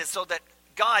happened is so that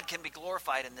God can be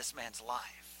glorified in this man's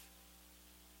life.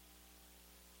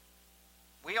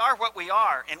 We are what we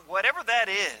are, and whatever that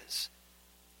is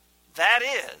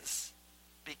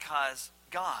because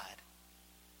God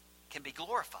can be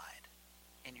glorified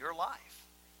in your life.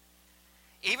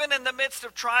 Even in the midst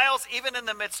of trials,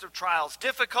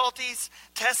 difficulties,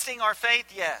 testing our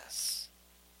faith, yes.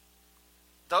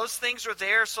 Those things are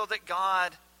there so that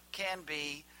God can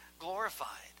be glorified.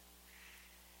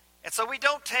 And so we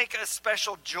don't take a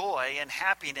special joy and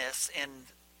happiness in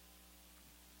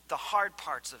the hard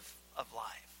parts of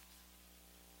life.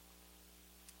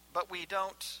 But we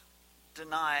don't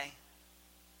deny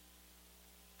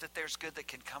that there's good that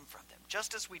can come from them.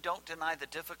 Just as we don't deny the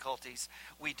difficulties,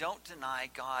 we don't deny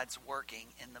God's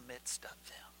working in the midst of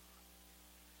them.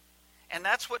 And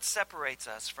that's what separates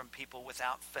us from people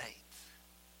without faith.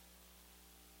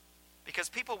 Because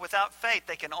people without faith,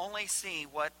 they can only see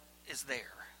what is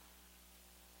there.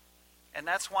 And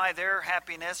that's why their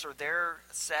happiness or their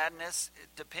sadness,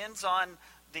 it depends on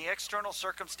the external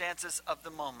circumstances of the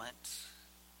moment.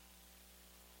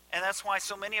 And that's why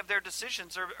so many of their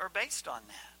decisions are based on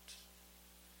that.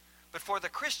 But for the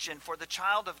Christian, for the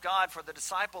child of God, for the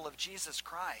disciple of Jesus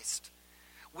Christ,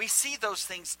 we see those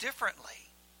things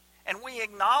differently. And we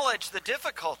acknowledge the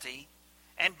difficulty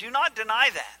and do not deny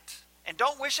that. And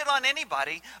don't wish it on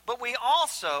anybody, but we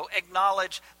also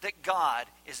acknowledge that God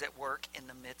is at work in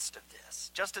the midst of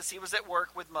this. Just as he was at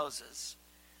work with Moses,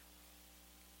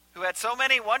 who had so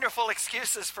many wonderful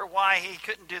excuses for why he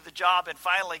couldn't do the job, and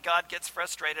finally God gets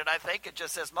frustrated. I think it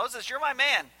just says, "Moses, you're my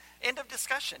man. End of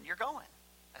discussion. You're going."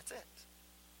 That's it.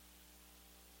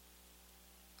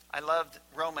 I loved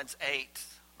Romans 8,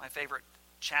 my favorite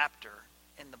chapter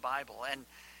in the Bible.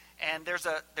 And there's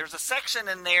a section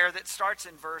in there that starts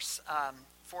in verse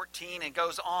 14 and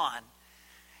goes on.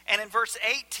 And in verse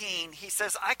 18, he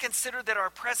says, "I consider that our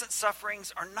present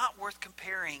sufferings are not worth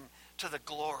comparing to the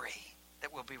glory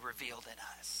that will be revealed in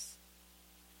us."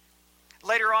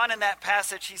 Later on in that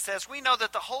passage, he says, "We know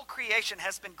that the whole creation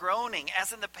has been groaning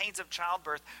as in the pains of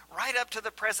childbirth right up to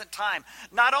the present time.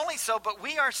 Not only so, but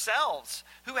we ourselves,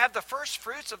 who have the first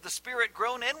fruits of the Spirit,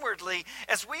 groan inwardly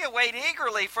as we await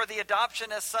eagerly for the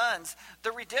adoption as sons,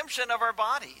 the redemption of our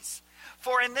bodies.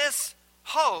 For in this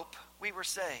hope we were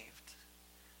saved.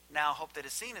 Now hope that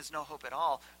is seen is no hope at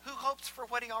all. Who hopes for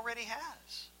what he already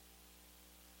has?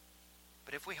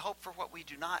 But if we hope for what we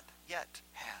do not yet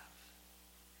have,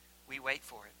 we wait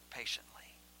for it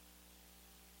patiently."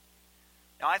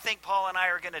 Now, I think Paul and I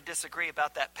are going to disagree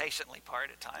about that patiently part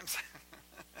at times.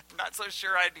 I'm not so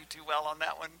sure I do too well on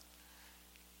that one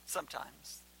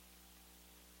sometimes.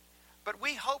 But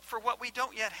we hope for what we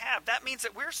don't yet have. That means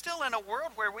that we're still in a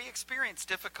world where we experience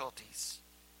difficulties.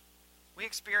 We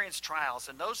experience trials,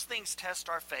 and those things test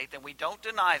our faith, and we don't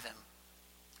deny them.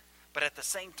 But at the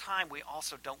same time, we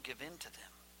also don't give in to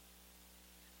them.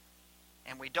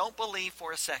 And we don't believe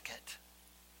for a second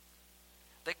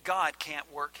that God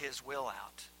can't work his will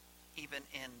out, even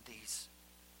in these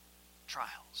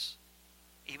trials,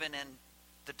 even in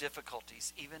the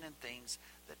difficulties, even in things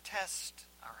that test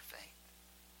our faith.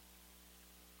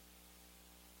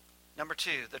 Number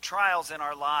 2, the trials in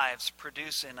our lives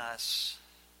produce in us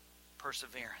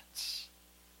perseverance.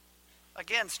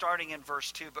 Again, starting in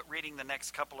verse 2, but reading the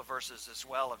next couple of verses as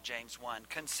well of James 1.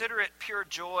 "Consider it pure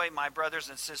joy, my brothers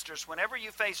and sisters, whenever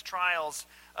you face trials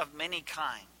of many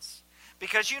kinds,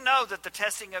 because you know that the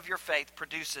testing of your faith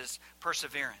produces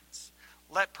perseverance.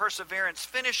 Let perseverance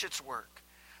finish its work,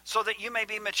 so that you may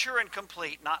be mature and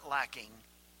complete, not lacking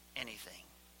anything."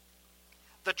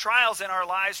 The trials in our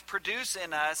lives produce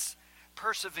in us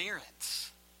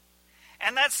perseverance.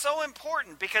 And that's so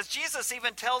important because Jesus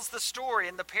even tells the story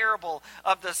in the parable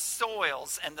of the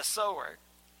soils and the sower.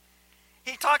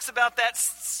 He talks about that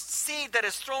seed that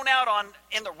is thrown out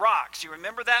in the rocks. You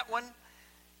remember that one?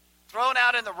 Thrown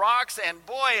out in the rocks, and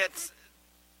boy, it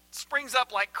springs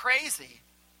up like crazy.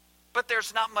 But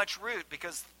there's not much root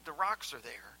because the rocks are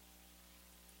there.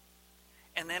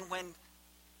 And then when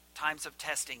times of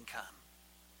testing come,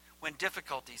 when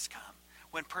difficulties come,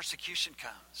 when persecution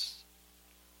comes,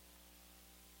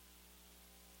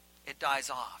 it dies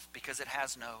off because it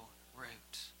has no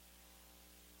root.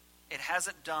 It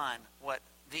hasn't done what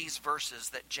these verses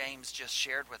that James just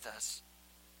shared with us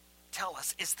tell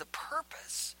us is the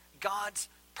purpose, God's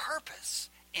purpose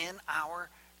in our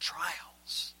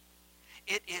trials.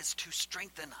 It is to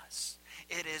strengthen us.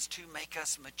 It is to make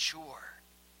us mature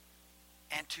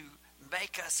and to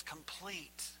make us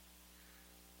complete,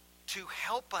 to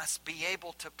help us be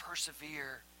able to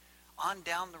persevere on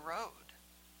down the road,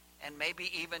 and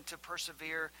maybe even to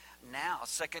persevere now.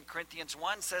 2 Corinthians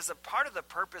 1 says a part of the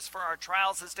purpose for our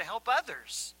trials is to help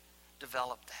others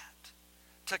develop that,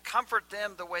 to comfort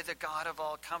them the way the God of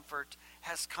all comfort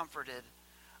has comforted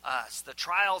us. The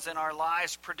trials in our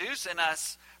lives produce in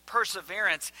us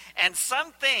perseverance, and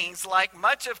some things, like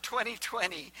much of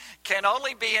 2020, can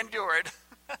only be endured.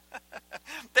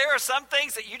 There are some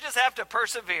things that you just have to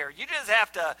persevere. You just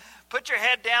have to put your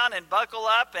head down and buckle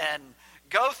up and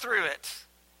go through it.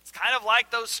 It's kind of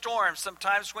like those storms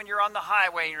sometimes when you're on the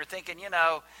highway and you're thinking,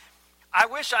 I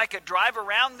wish I could drive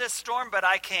around this storm, but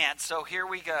I can't, so here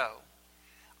we go.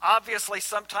 Obviously,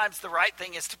 sometimes the right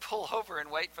thing is to pull over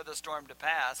and wait for the storm to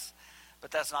pass, but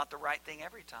that's not the right thing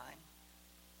every time.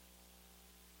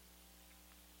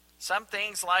 Some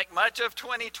things, like much of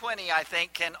 2020, I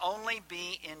think, can only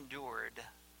be endured.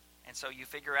 And so you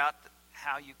figure out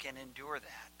how you can endure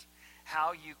that,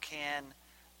 how you can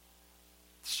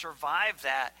survive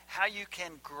that, how you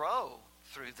can grow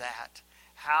through that,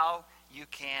 how you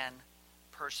can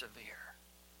persevere.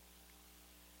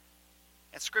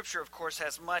 And Scripture, of course,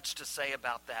 has much to say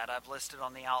about that. I've listed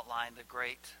on the outline the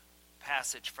great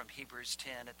passage from Hebrews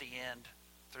 10 at the end,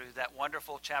 through that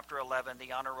wonderful chapter 11,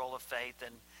 the honor roll of faith,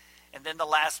 and then the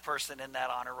last person in that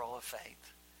honor roll of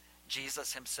faith,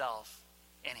 Jesus himself,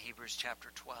 in Hebrews chapter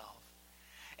 12.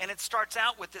 And it starts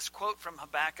out with this quote from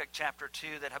Habakkuk chapter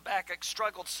 2, that Habakkuk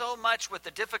struggled so much with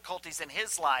the difficulties in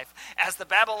his life as the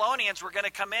Babylonians were going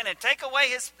to come in and take away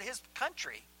his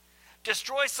country,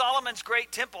 destroy Solomon's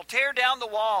great temple, tear down the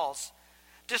walls,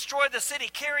 destroy the city,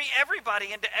 carry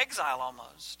everybody into exile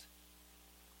almost.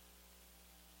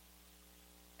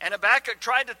 And Habakkuk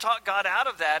tried to talk God out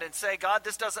of that and say, God,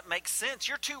 this doesn't make sense.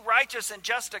 You're too righteous and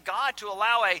just a God to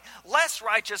allow a less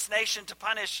righteous nation to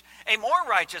punish a more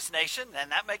righteous nation.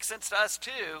 And that makes sense to us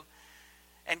too.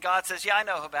 And God says, yeah, I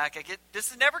know, Habakkuk, this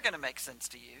is never going to make sense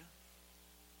to you.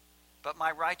 But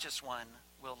my righteous one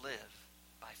will live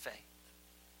by faith.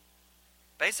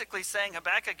 Basically saying,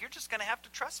 Habakkuk, you're just going to have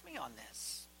to trust me on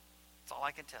this. That's all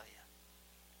I can tell you.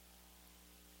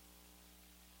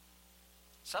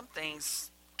 Some things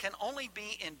can only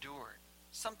be endured.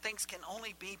 Some things can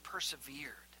only be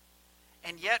persevered.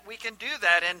 And yet we can do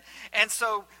that. And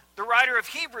so the writer of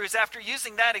Hebrews, after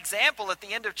using that example at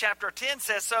the end of chapter 10,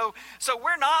 says, so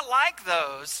we're not like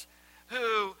those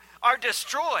who are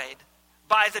destroyed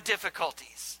by the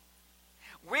difficulties.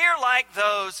 We're like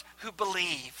those who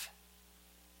believe.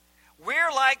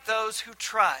 We're like those who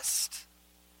trust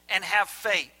and have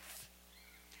faith.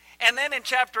 And then in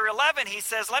chapter 11, he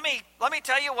says, let me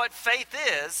tell you what faith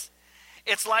is.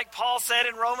 It's like Paul said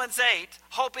in Romans 8,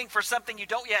 hoping for something you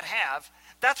don't yet have.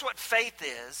 That's what faith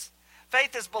is.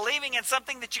 Faith is believing in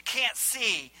something that you can't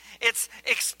see. It's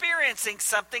experiencing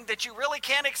something that you really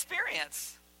can't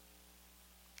experience.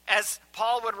 As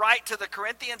Paul would write to the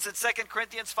Corinthians in 2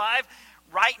 Corinthians 5,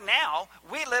 right now,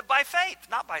 we live by faith,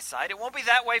 not by sight. It won't be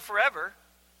that way forever,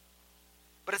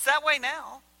 but it's that way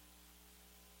now.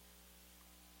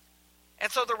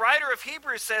 And so the writer of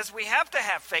Hebrews says we have to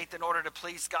have faith in order to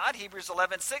please God, Hebrews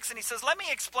 11:6. And he says, let me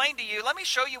explain to you, let me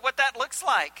show you what that looks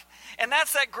like. And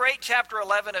that's that great chapter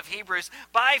 11 of Hebrews.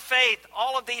 By faith,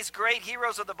 all of these great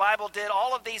heroes of the Bible did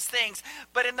all of these things.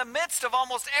 But in the midst of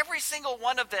almost every single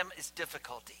one of them is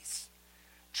difficulties,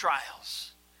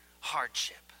 trials,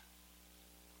 hardship,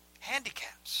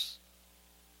 handicaps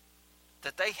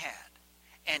that they had.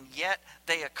 And yet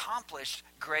they accomplished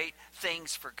great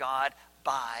things for God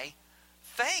by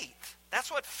faith. That's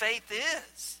what faith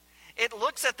is. It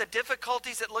looks at the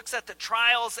difficulties, it looks at the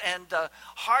trials and the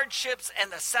hardships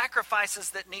and the sacrifices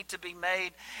that need to be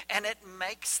made, and it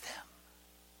makes them.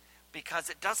 Because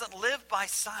it doesn't live by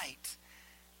sight,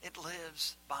 it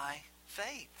lives by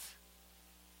faith.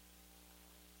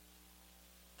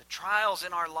 The trials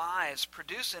in our lives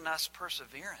produce in us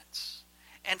perseverance.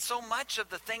 And so much of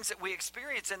the things that we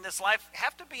experience in this life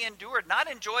have to be endured, not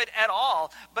enjoyed at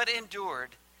all, but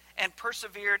endured and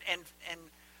persevered and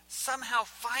somehow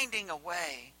finding a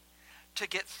way to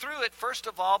get through it, first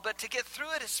of all, but to get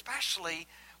through it especially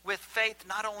with faith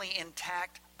not only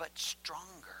intact, but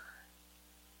stronger.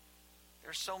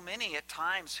 There's so many at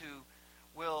times who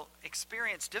will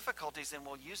experience difficulties and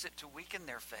will use it to weaken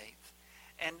their faith.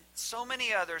 And so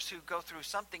many others who go through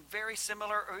something very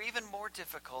similar or even more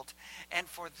difficult, and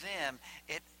for them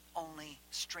it only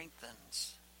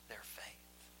strengthens their faith.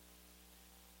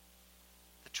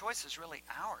 The choice is really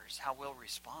ours, how we'll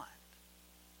respond.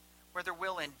 Whether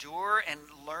we'll endure and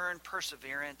learn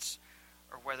perseverance,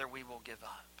 or whether we will give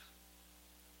up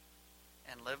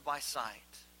and live by sight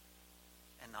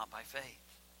and not by faith.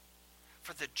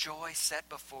 For the joy set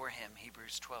before him,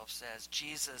 Hebrews 12 says,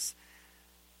 Jesus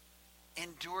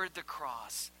endured the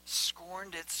cross,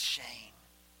 scorned its shame,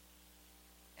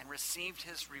 and received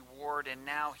his reward, and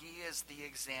now he is the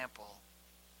example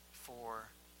for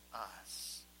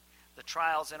us. The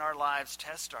trials in our lives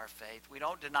test our faith. We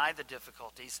don't deny the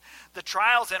difficulties. The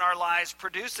trials in our lives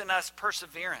produce in us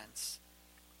perseverance.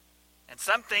 And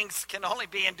some things can only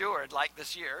be endured, like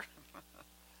this year.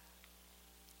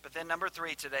 But then number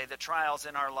 3 today, the trials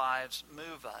in our lives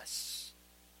move us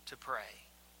to pray.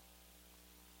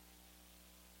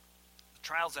 The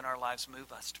trials in our lives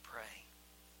move us to pray.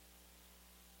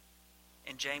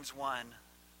 In James 1,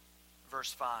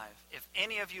 verse 5, if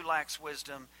any of you lacks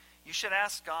wisdom, you should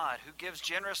ask God, who gives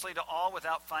generously to all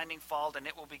without finding fault, and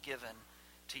it will be given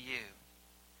to you.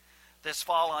 This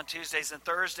fall on Tuesdays and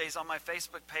Thursdays on my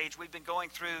Facebook page, we've been going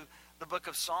through the book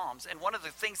of Psalms. And one of the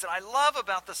things that I love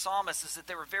about the psalmists is that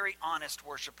they were very honest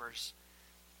worshipers.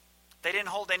 They didn't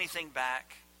hold anything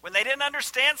back. When they didn't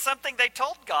understand something, they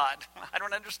told God, I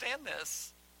don't understand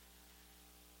this.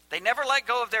 They never let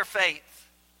go of their faith.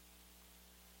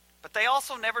 But they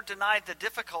also never denied the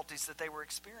difficulties that they were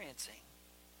experiencing.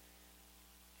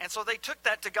 And so they took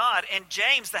that to God. And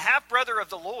James, the half-brother of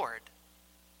the Lord,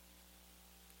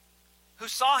 who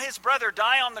saw his brother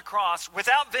die on the cross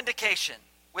without vindication,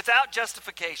 without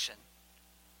justification.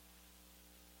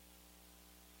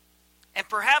 And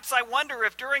perhaps I wonder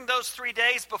if during those 3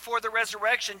 days before the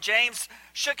resurrection, James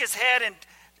shook his head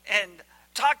and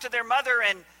talked to their mother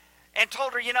and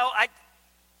told her,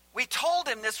 we told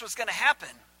him this was going to happen.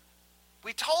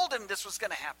 We told him this was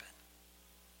going to happen.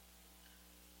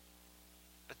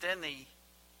 But then the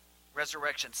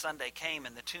Resurrection Sunday came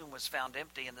and the tomb was found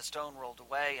empty and the stone rolled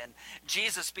away, and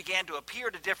Jesus began to appear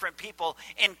to different people,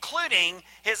 including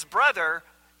his brother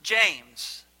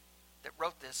James, that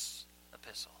wrote this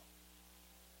epistle.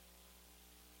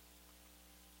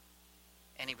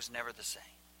 And he was never the same.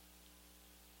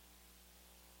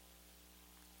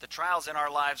 The trials in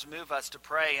our lives move us to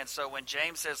pray, and so when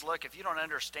James says, look, if you don't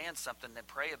understand something, then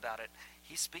pray about it,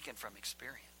 he's speaking from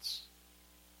experience.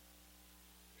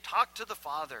 Talk to the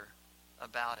Father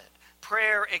about it.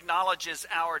 Prayer acknowledges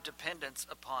our dependence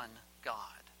upon God.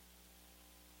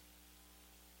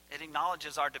 It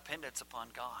acknowledges our dependence upon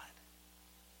God.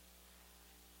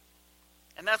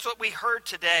 And that's what we heard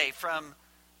today from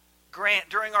Grant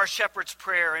during our shepherd's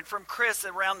prayer and from Chris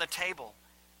around the table.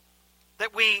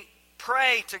 That we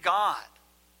pray to God.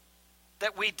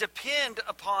 That we depend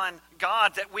upon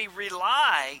God. That we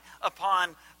rely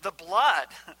upon the blood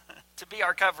to be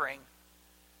our covering.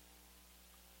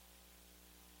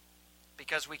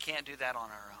 Because we can't do that on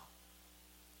our own.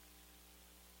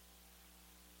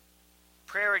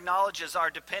 Prayer acknowledges our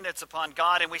dependence upon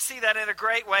God, and we see that in a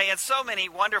great way in so many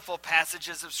wonderful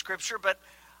passages of Scripture. But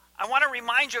I want to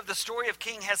remind you of the story of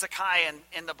King Hezekiah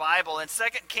in the Bible. In 2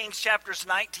 Kings chapters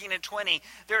 19 and 20,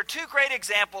 there are 2 great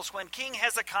examples when King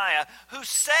Hezekiah, who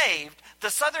saved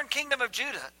the southern kingdom of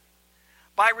Judah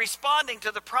by responding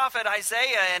to the prophet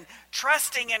Isaiah and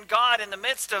trusting in God in the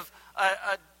midst of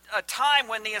a time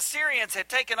when the Assyrians had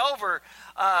taken over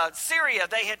Syria.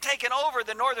 They had taken over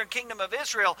the northern kingdom of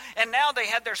Israel, and now they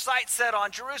had their sights set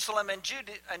on Jerusalem and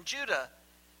Judah.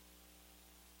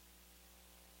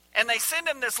 And they send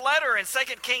him this letter in 2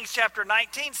 Kings chapter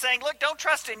 19 saying, look, don't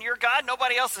trust in your God.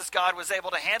 Nobody else's God was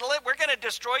able to handle it. We're going to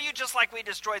destroy you just like we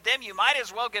destroyed them. You might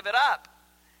as well give it up.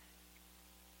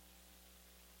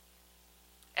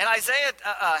 And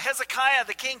Hezekiah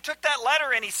the king took that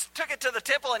letter and he took it to the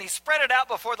temple and he spread it out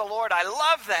before the Lord. I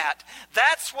love that.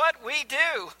 That's what we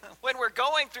do when we're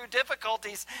going through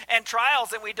difficulties and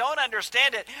trials and we don't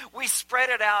understand it. We spread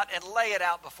it out and lay it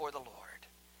out before the Lord.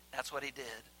 That's what he did.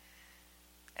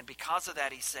 And because of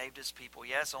that, he saved his people.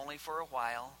 Yes, only for a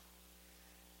while,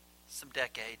 some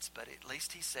decades, but at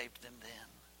least he saved them then.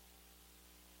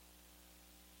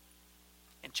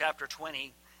 In chapter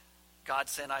 20, God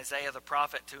sent Isaiah the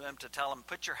prophet to him to tell him,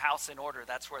 put your house in order.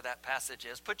 That's where that passage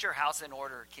is. Put your house in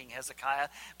order, King Hezekiah,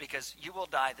 because you will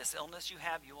die. This illness you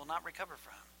have, you will not recover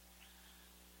from.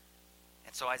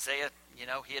 And so Isaiah,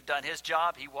 he had done his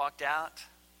job. He walked out,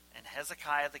 and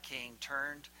Hezekiah the king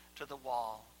turned to the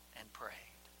wall and prayed.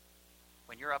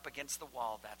 When you're up against the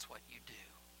wall, that's what you do.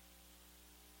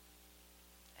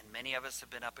 And many of us have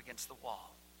been up against the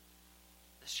wall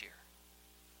this year.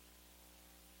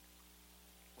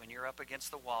 We you're up against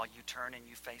the wall, you turn and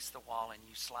you face the wall and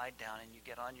you slide down and you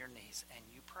get on your knees and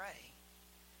you pray.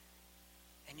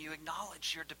 And you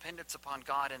acknowledge your dependence upon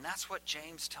God. And that's what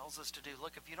James tells us to do.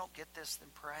 Look, if you don't get this, then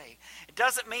pray. It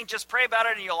doesn't mean just pray about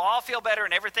it and you'll all feel better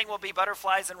and everything will be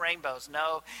butterflies and rainbows.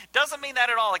 No, it doesn't mean that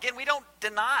at all. Again, we don't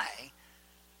deny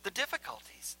the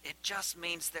difficulties. It just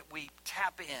means that we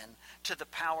tap in to the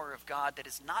power of God that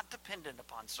is not dependent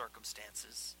upon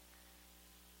circumstances,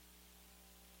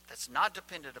 that's not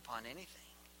dependent upon anything.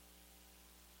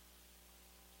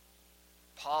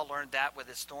 Paul learned that with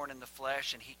his thorn in the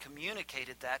flesh, and he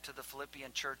communicated that to the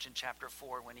Philippian church in chapter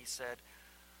 4 when he said,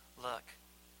 look,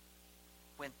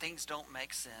 when things don't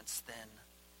make sense, then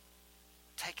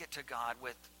take it to God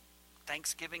with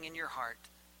thanksgiving in your heart.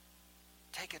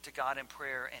 Take it to God in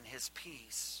prayer, and his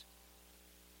peace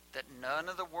that none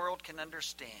of the world can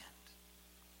understand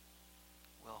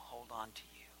will hold on to you.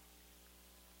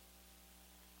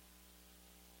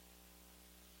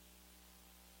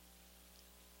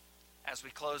 As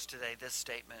we close today, this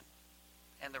statement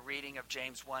and the reading of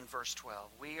James 1 verse 12,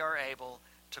 we are able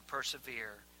to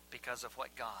persevere because of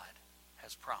what God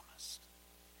has promised.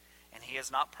 And he has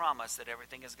not promised that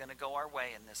everything is going to go our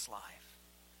way in this life.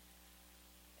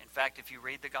 In fact, if you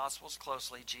read the Gospels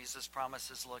closely, Jesus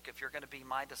promises, look, if you're going to be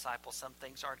my disciple, some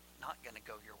things are not going to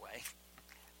go your way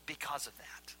because of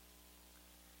that.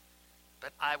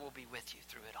 But I will be with you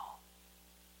through it all.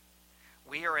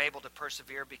 We are able to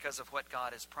persevere because of what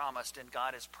God has promised, and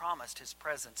God has promised his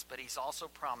presence, but he's also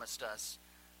promised us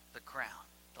the crown.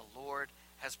 The Lord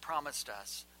has promised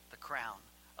us the crown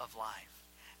of life.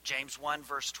 James 1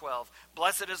 verse 12,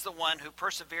 blessed is the one who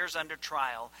perseveres under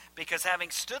trial, because having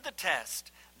stood the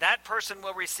test, that person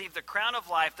will receive the crown of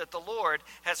life that the Lord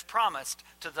has promised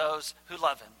to those who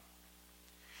love him.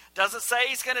 Doesn't say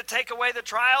he's going to take away the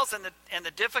trials and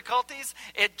the difficulties.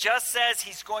 It just says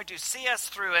he's going to see us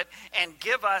through it and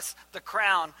give us the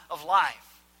crown of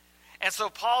life. And so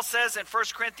Paul says in 1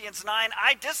 Corinthians 9,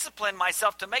 I discipline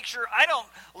myself to make sure I don't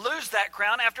lose that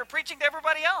crown after preaching to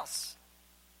everybody else.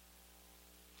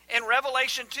 In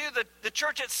Revelation 2, the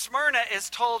church at Smyrna is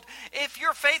told, if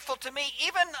you're faithful to me,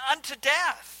 even unto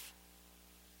death.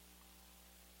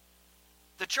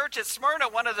 The church at Smyrna,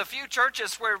 one of the few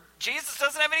churches where Jesus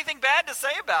doesn't have anything bad to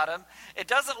say about him. It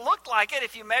doesn't look like it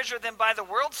if you measure them by the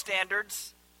world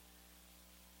standards.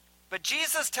 But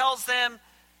Jesus tells them,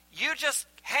 you just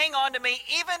hang on to me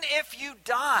even if you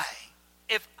die.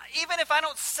 Even if I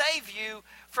don't save you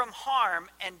from harm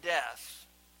and death,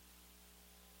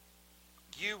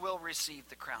 you will receive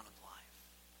the crown of life.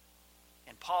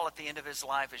 And Paul at the end of his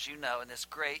life, as you know, in this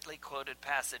greatly quoted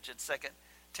passage in 2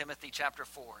 Timothy chapter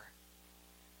 4,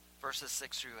 verses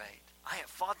 6 through 8. I have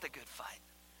fought the good fight.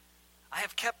 I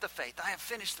have kept the faith. I have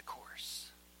finished the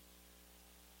course.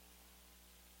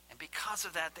 And because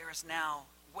of that, there is now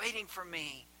waiting for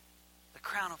me the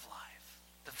crown of life,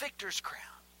 the victor's crown,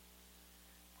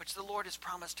 which the Lord has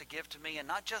promised to give to me, and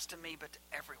not just to me, but to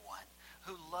everyone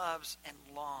who loves and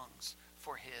longs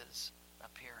for his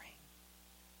appearing.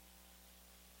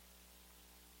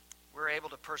 We're able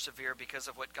to persevere because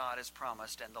of what God has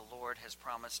promised, and the Lord has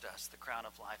promised us the crown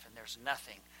of life. And there's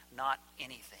nothing, not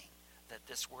anything, that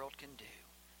this world can do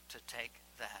to take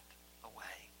that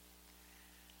away.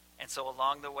 And so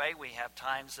along the way, we have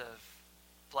times of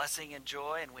blessing and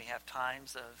joy, and we have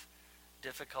times of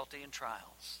difficulty and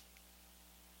trials.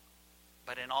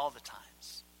 But in all the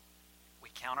times, we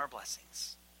count our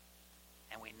blessings,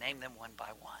 and we name them one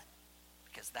by one,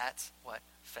 because that's what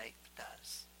faith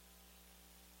does.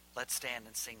 Let's stand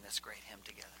and sing this great hymn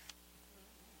together.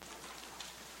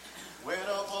 When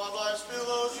upon life's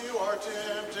billows you are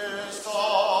tempest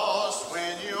tossed,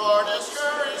 when you are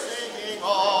discouraged thinking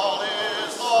all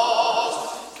is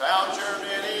lost, count your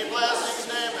many blessings,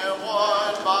 name them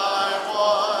one by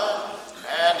one,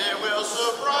 and it will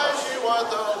surprise you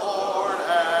what the Lord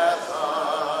hath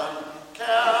done.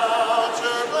 Count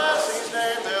your blessings,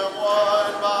 name them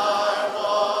one by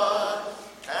one.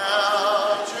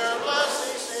 Count your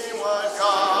blessings, see what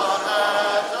God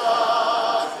hath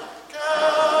done.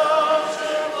 Count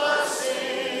your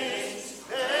blessings,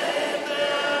 name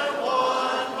them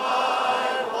one by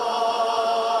one.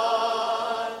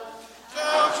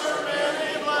 Count your many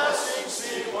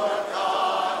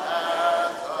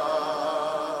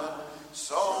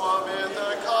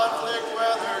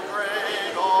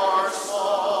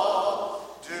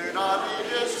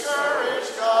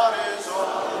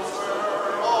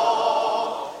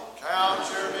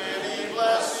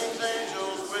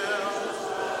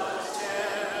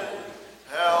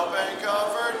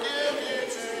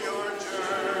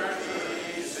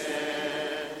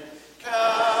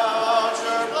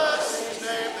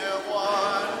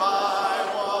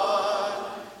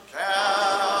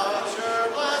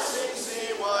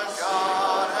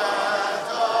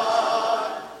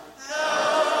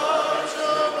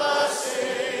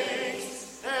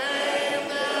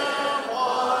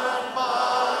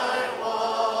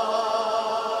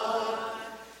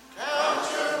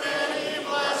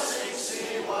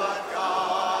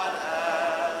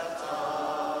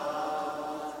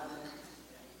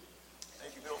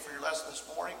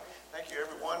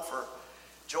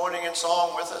joining in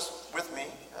song with me.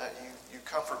 You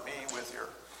comfort me with your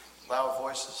loud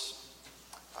voices.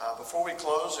 Before we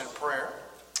close in prayer,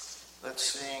 let's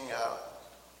sing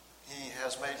He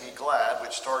Has Made Me Glad,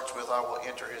 which starts with I will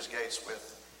enter his gates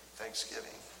with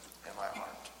thanksgiving in my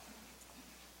heart.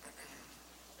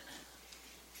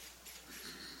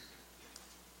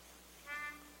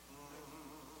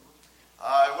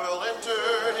 I will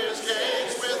enter his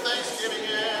gates with thanksgiving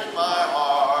in my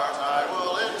heart. I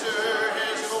will enter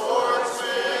his courts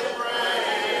with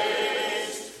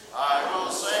praise. I will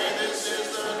say this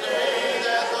is the day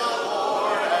that the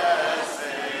Lord has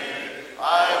made.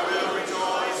 I will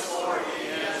rejoice, for he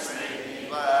has made me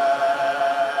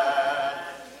glad.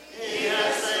 He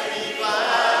has made me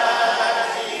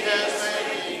glad. He has made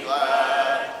me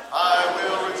glad. I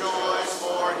will rejoice,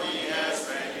 for he has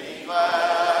made me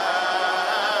glad.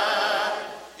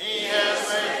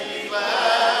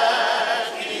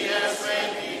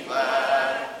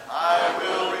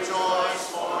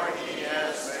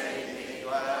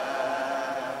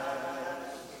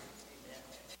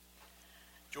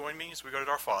 As we go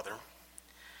to our Father.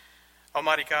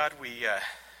 Almighty God, we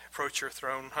approach your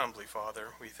throne humbly,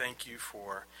 Father. We thank you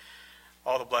for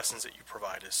all the blessings that you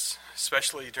provide us,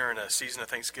 especially during a season of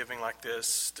Thanksgiving like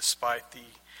this, despite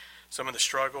some of the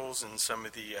struggles and some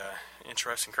of the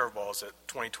interesting curveballs that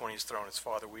 2020 has thrown us,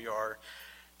 Father. We are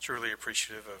truly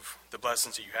appreciative of the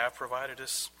blessings that you have provided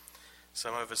us.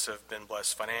 Some of us have been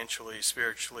blessed financially,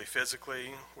 spiritually,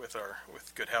 physically, with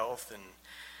good health, and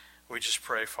we just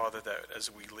pray, Father, that as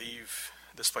we leave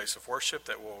this place of worship,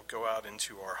 that we'll go out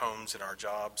into our homes and our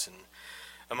jobs and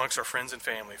amongst our friends and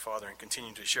family, Father, and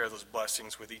continue to share those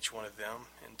blessings with each one of them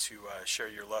and to share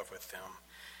your love with them.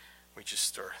 We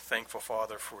just are thankful,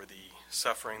 Father, for the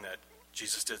suffering that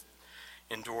Jesus did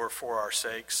endure for our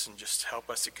sakes, and just help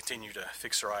us to continue to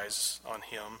fix our eyes on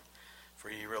him, for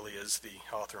he really is the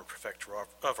author and perfecter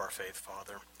of our faith,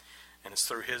 Father. And it's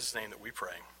through his name that we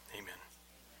pray. Amen.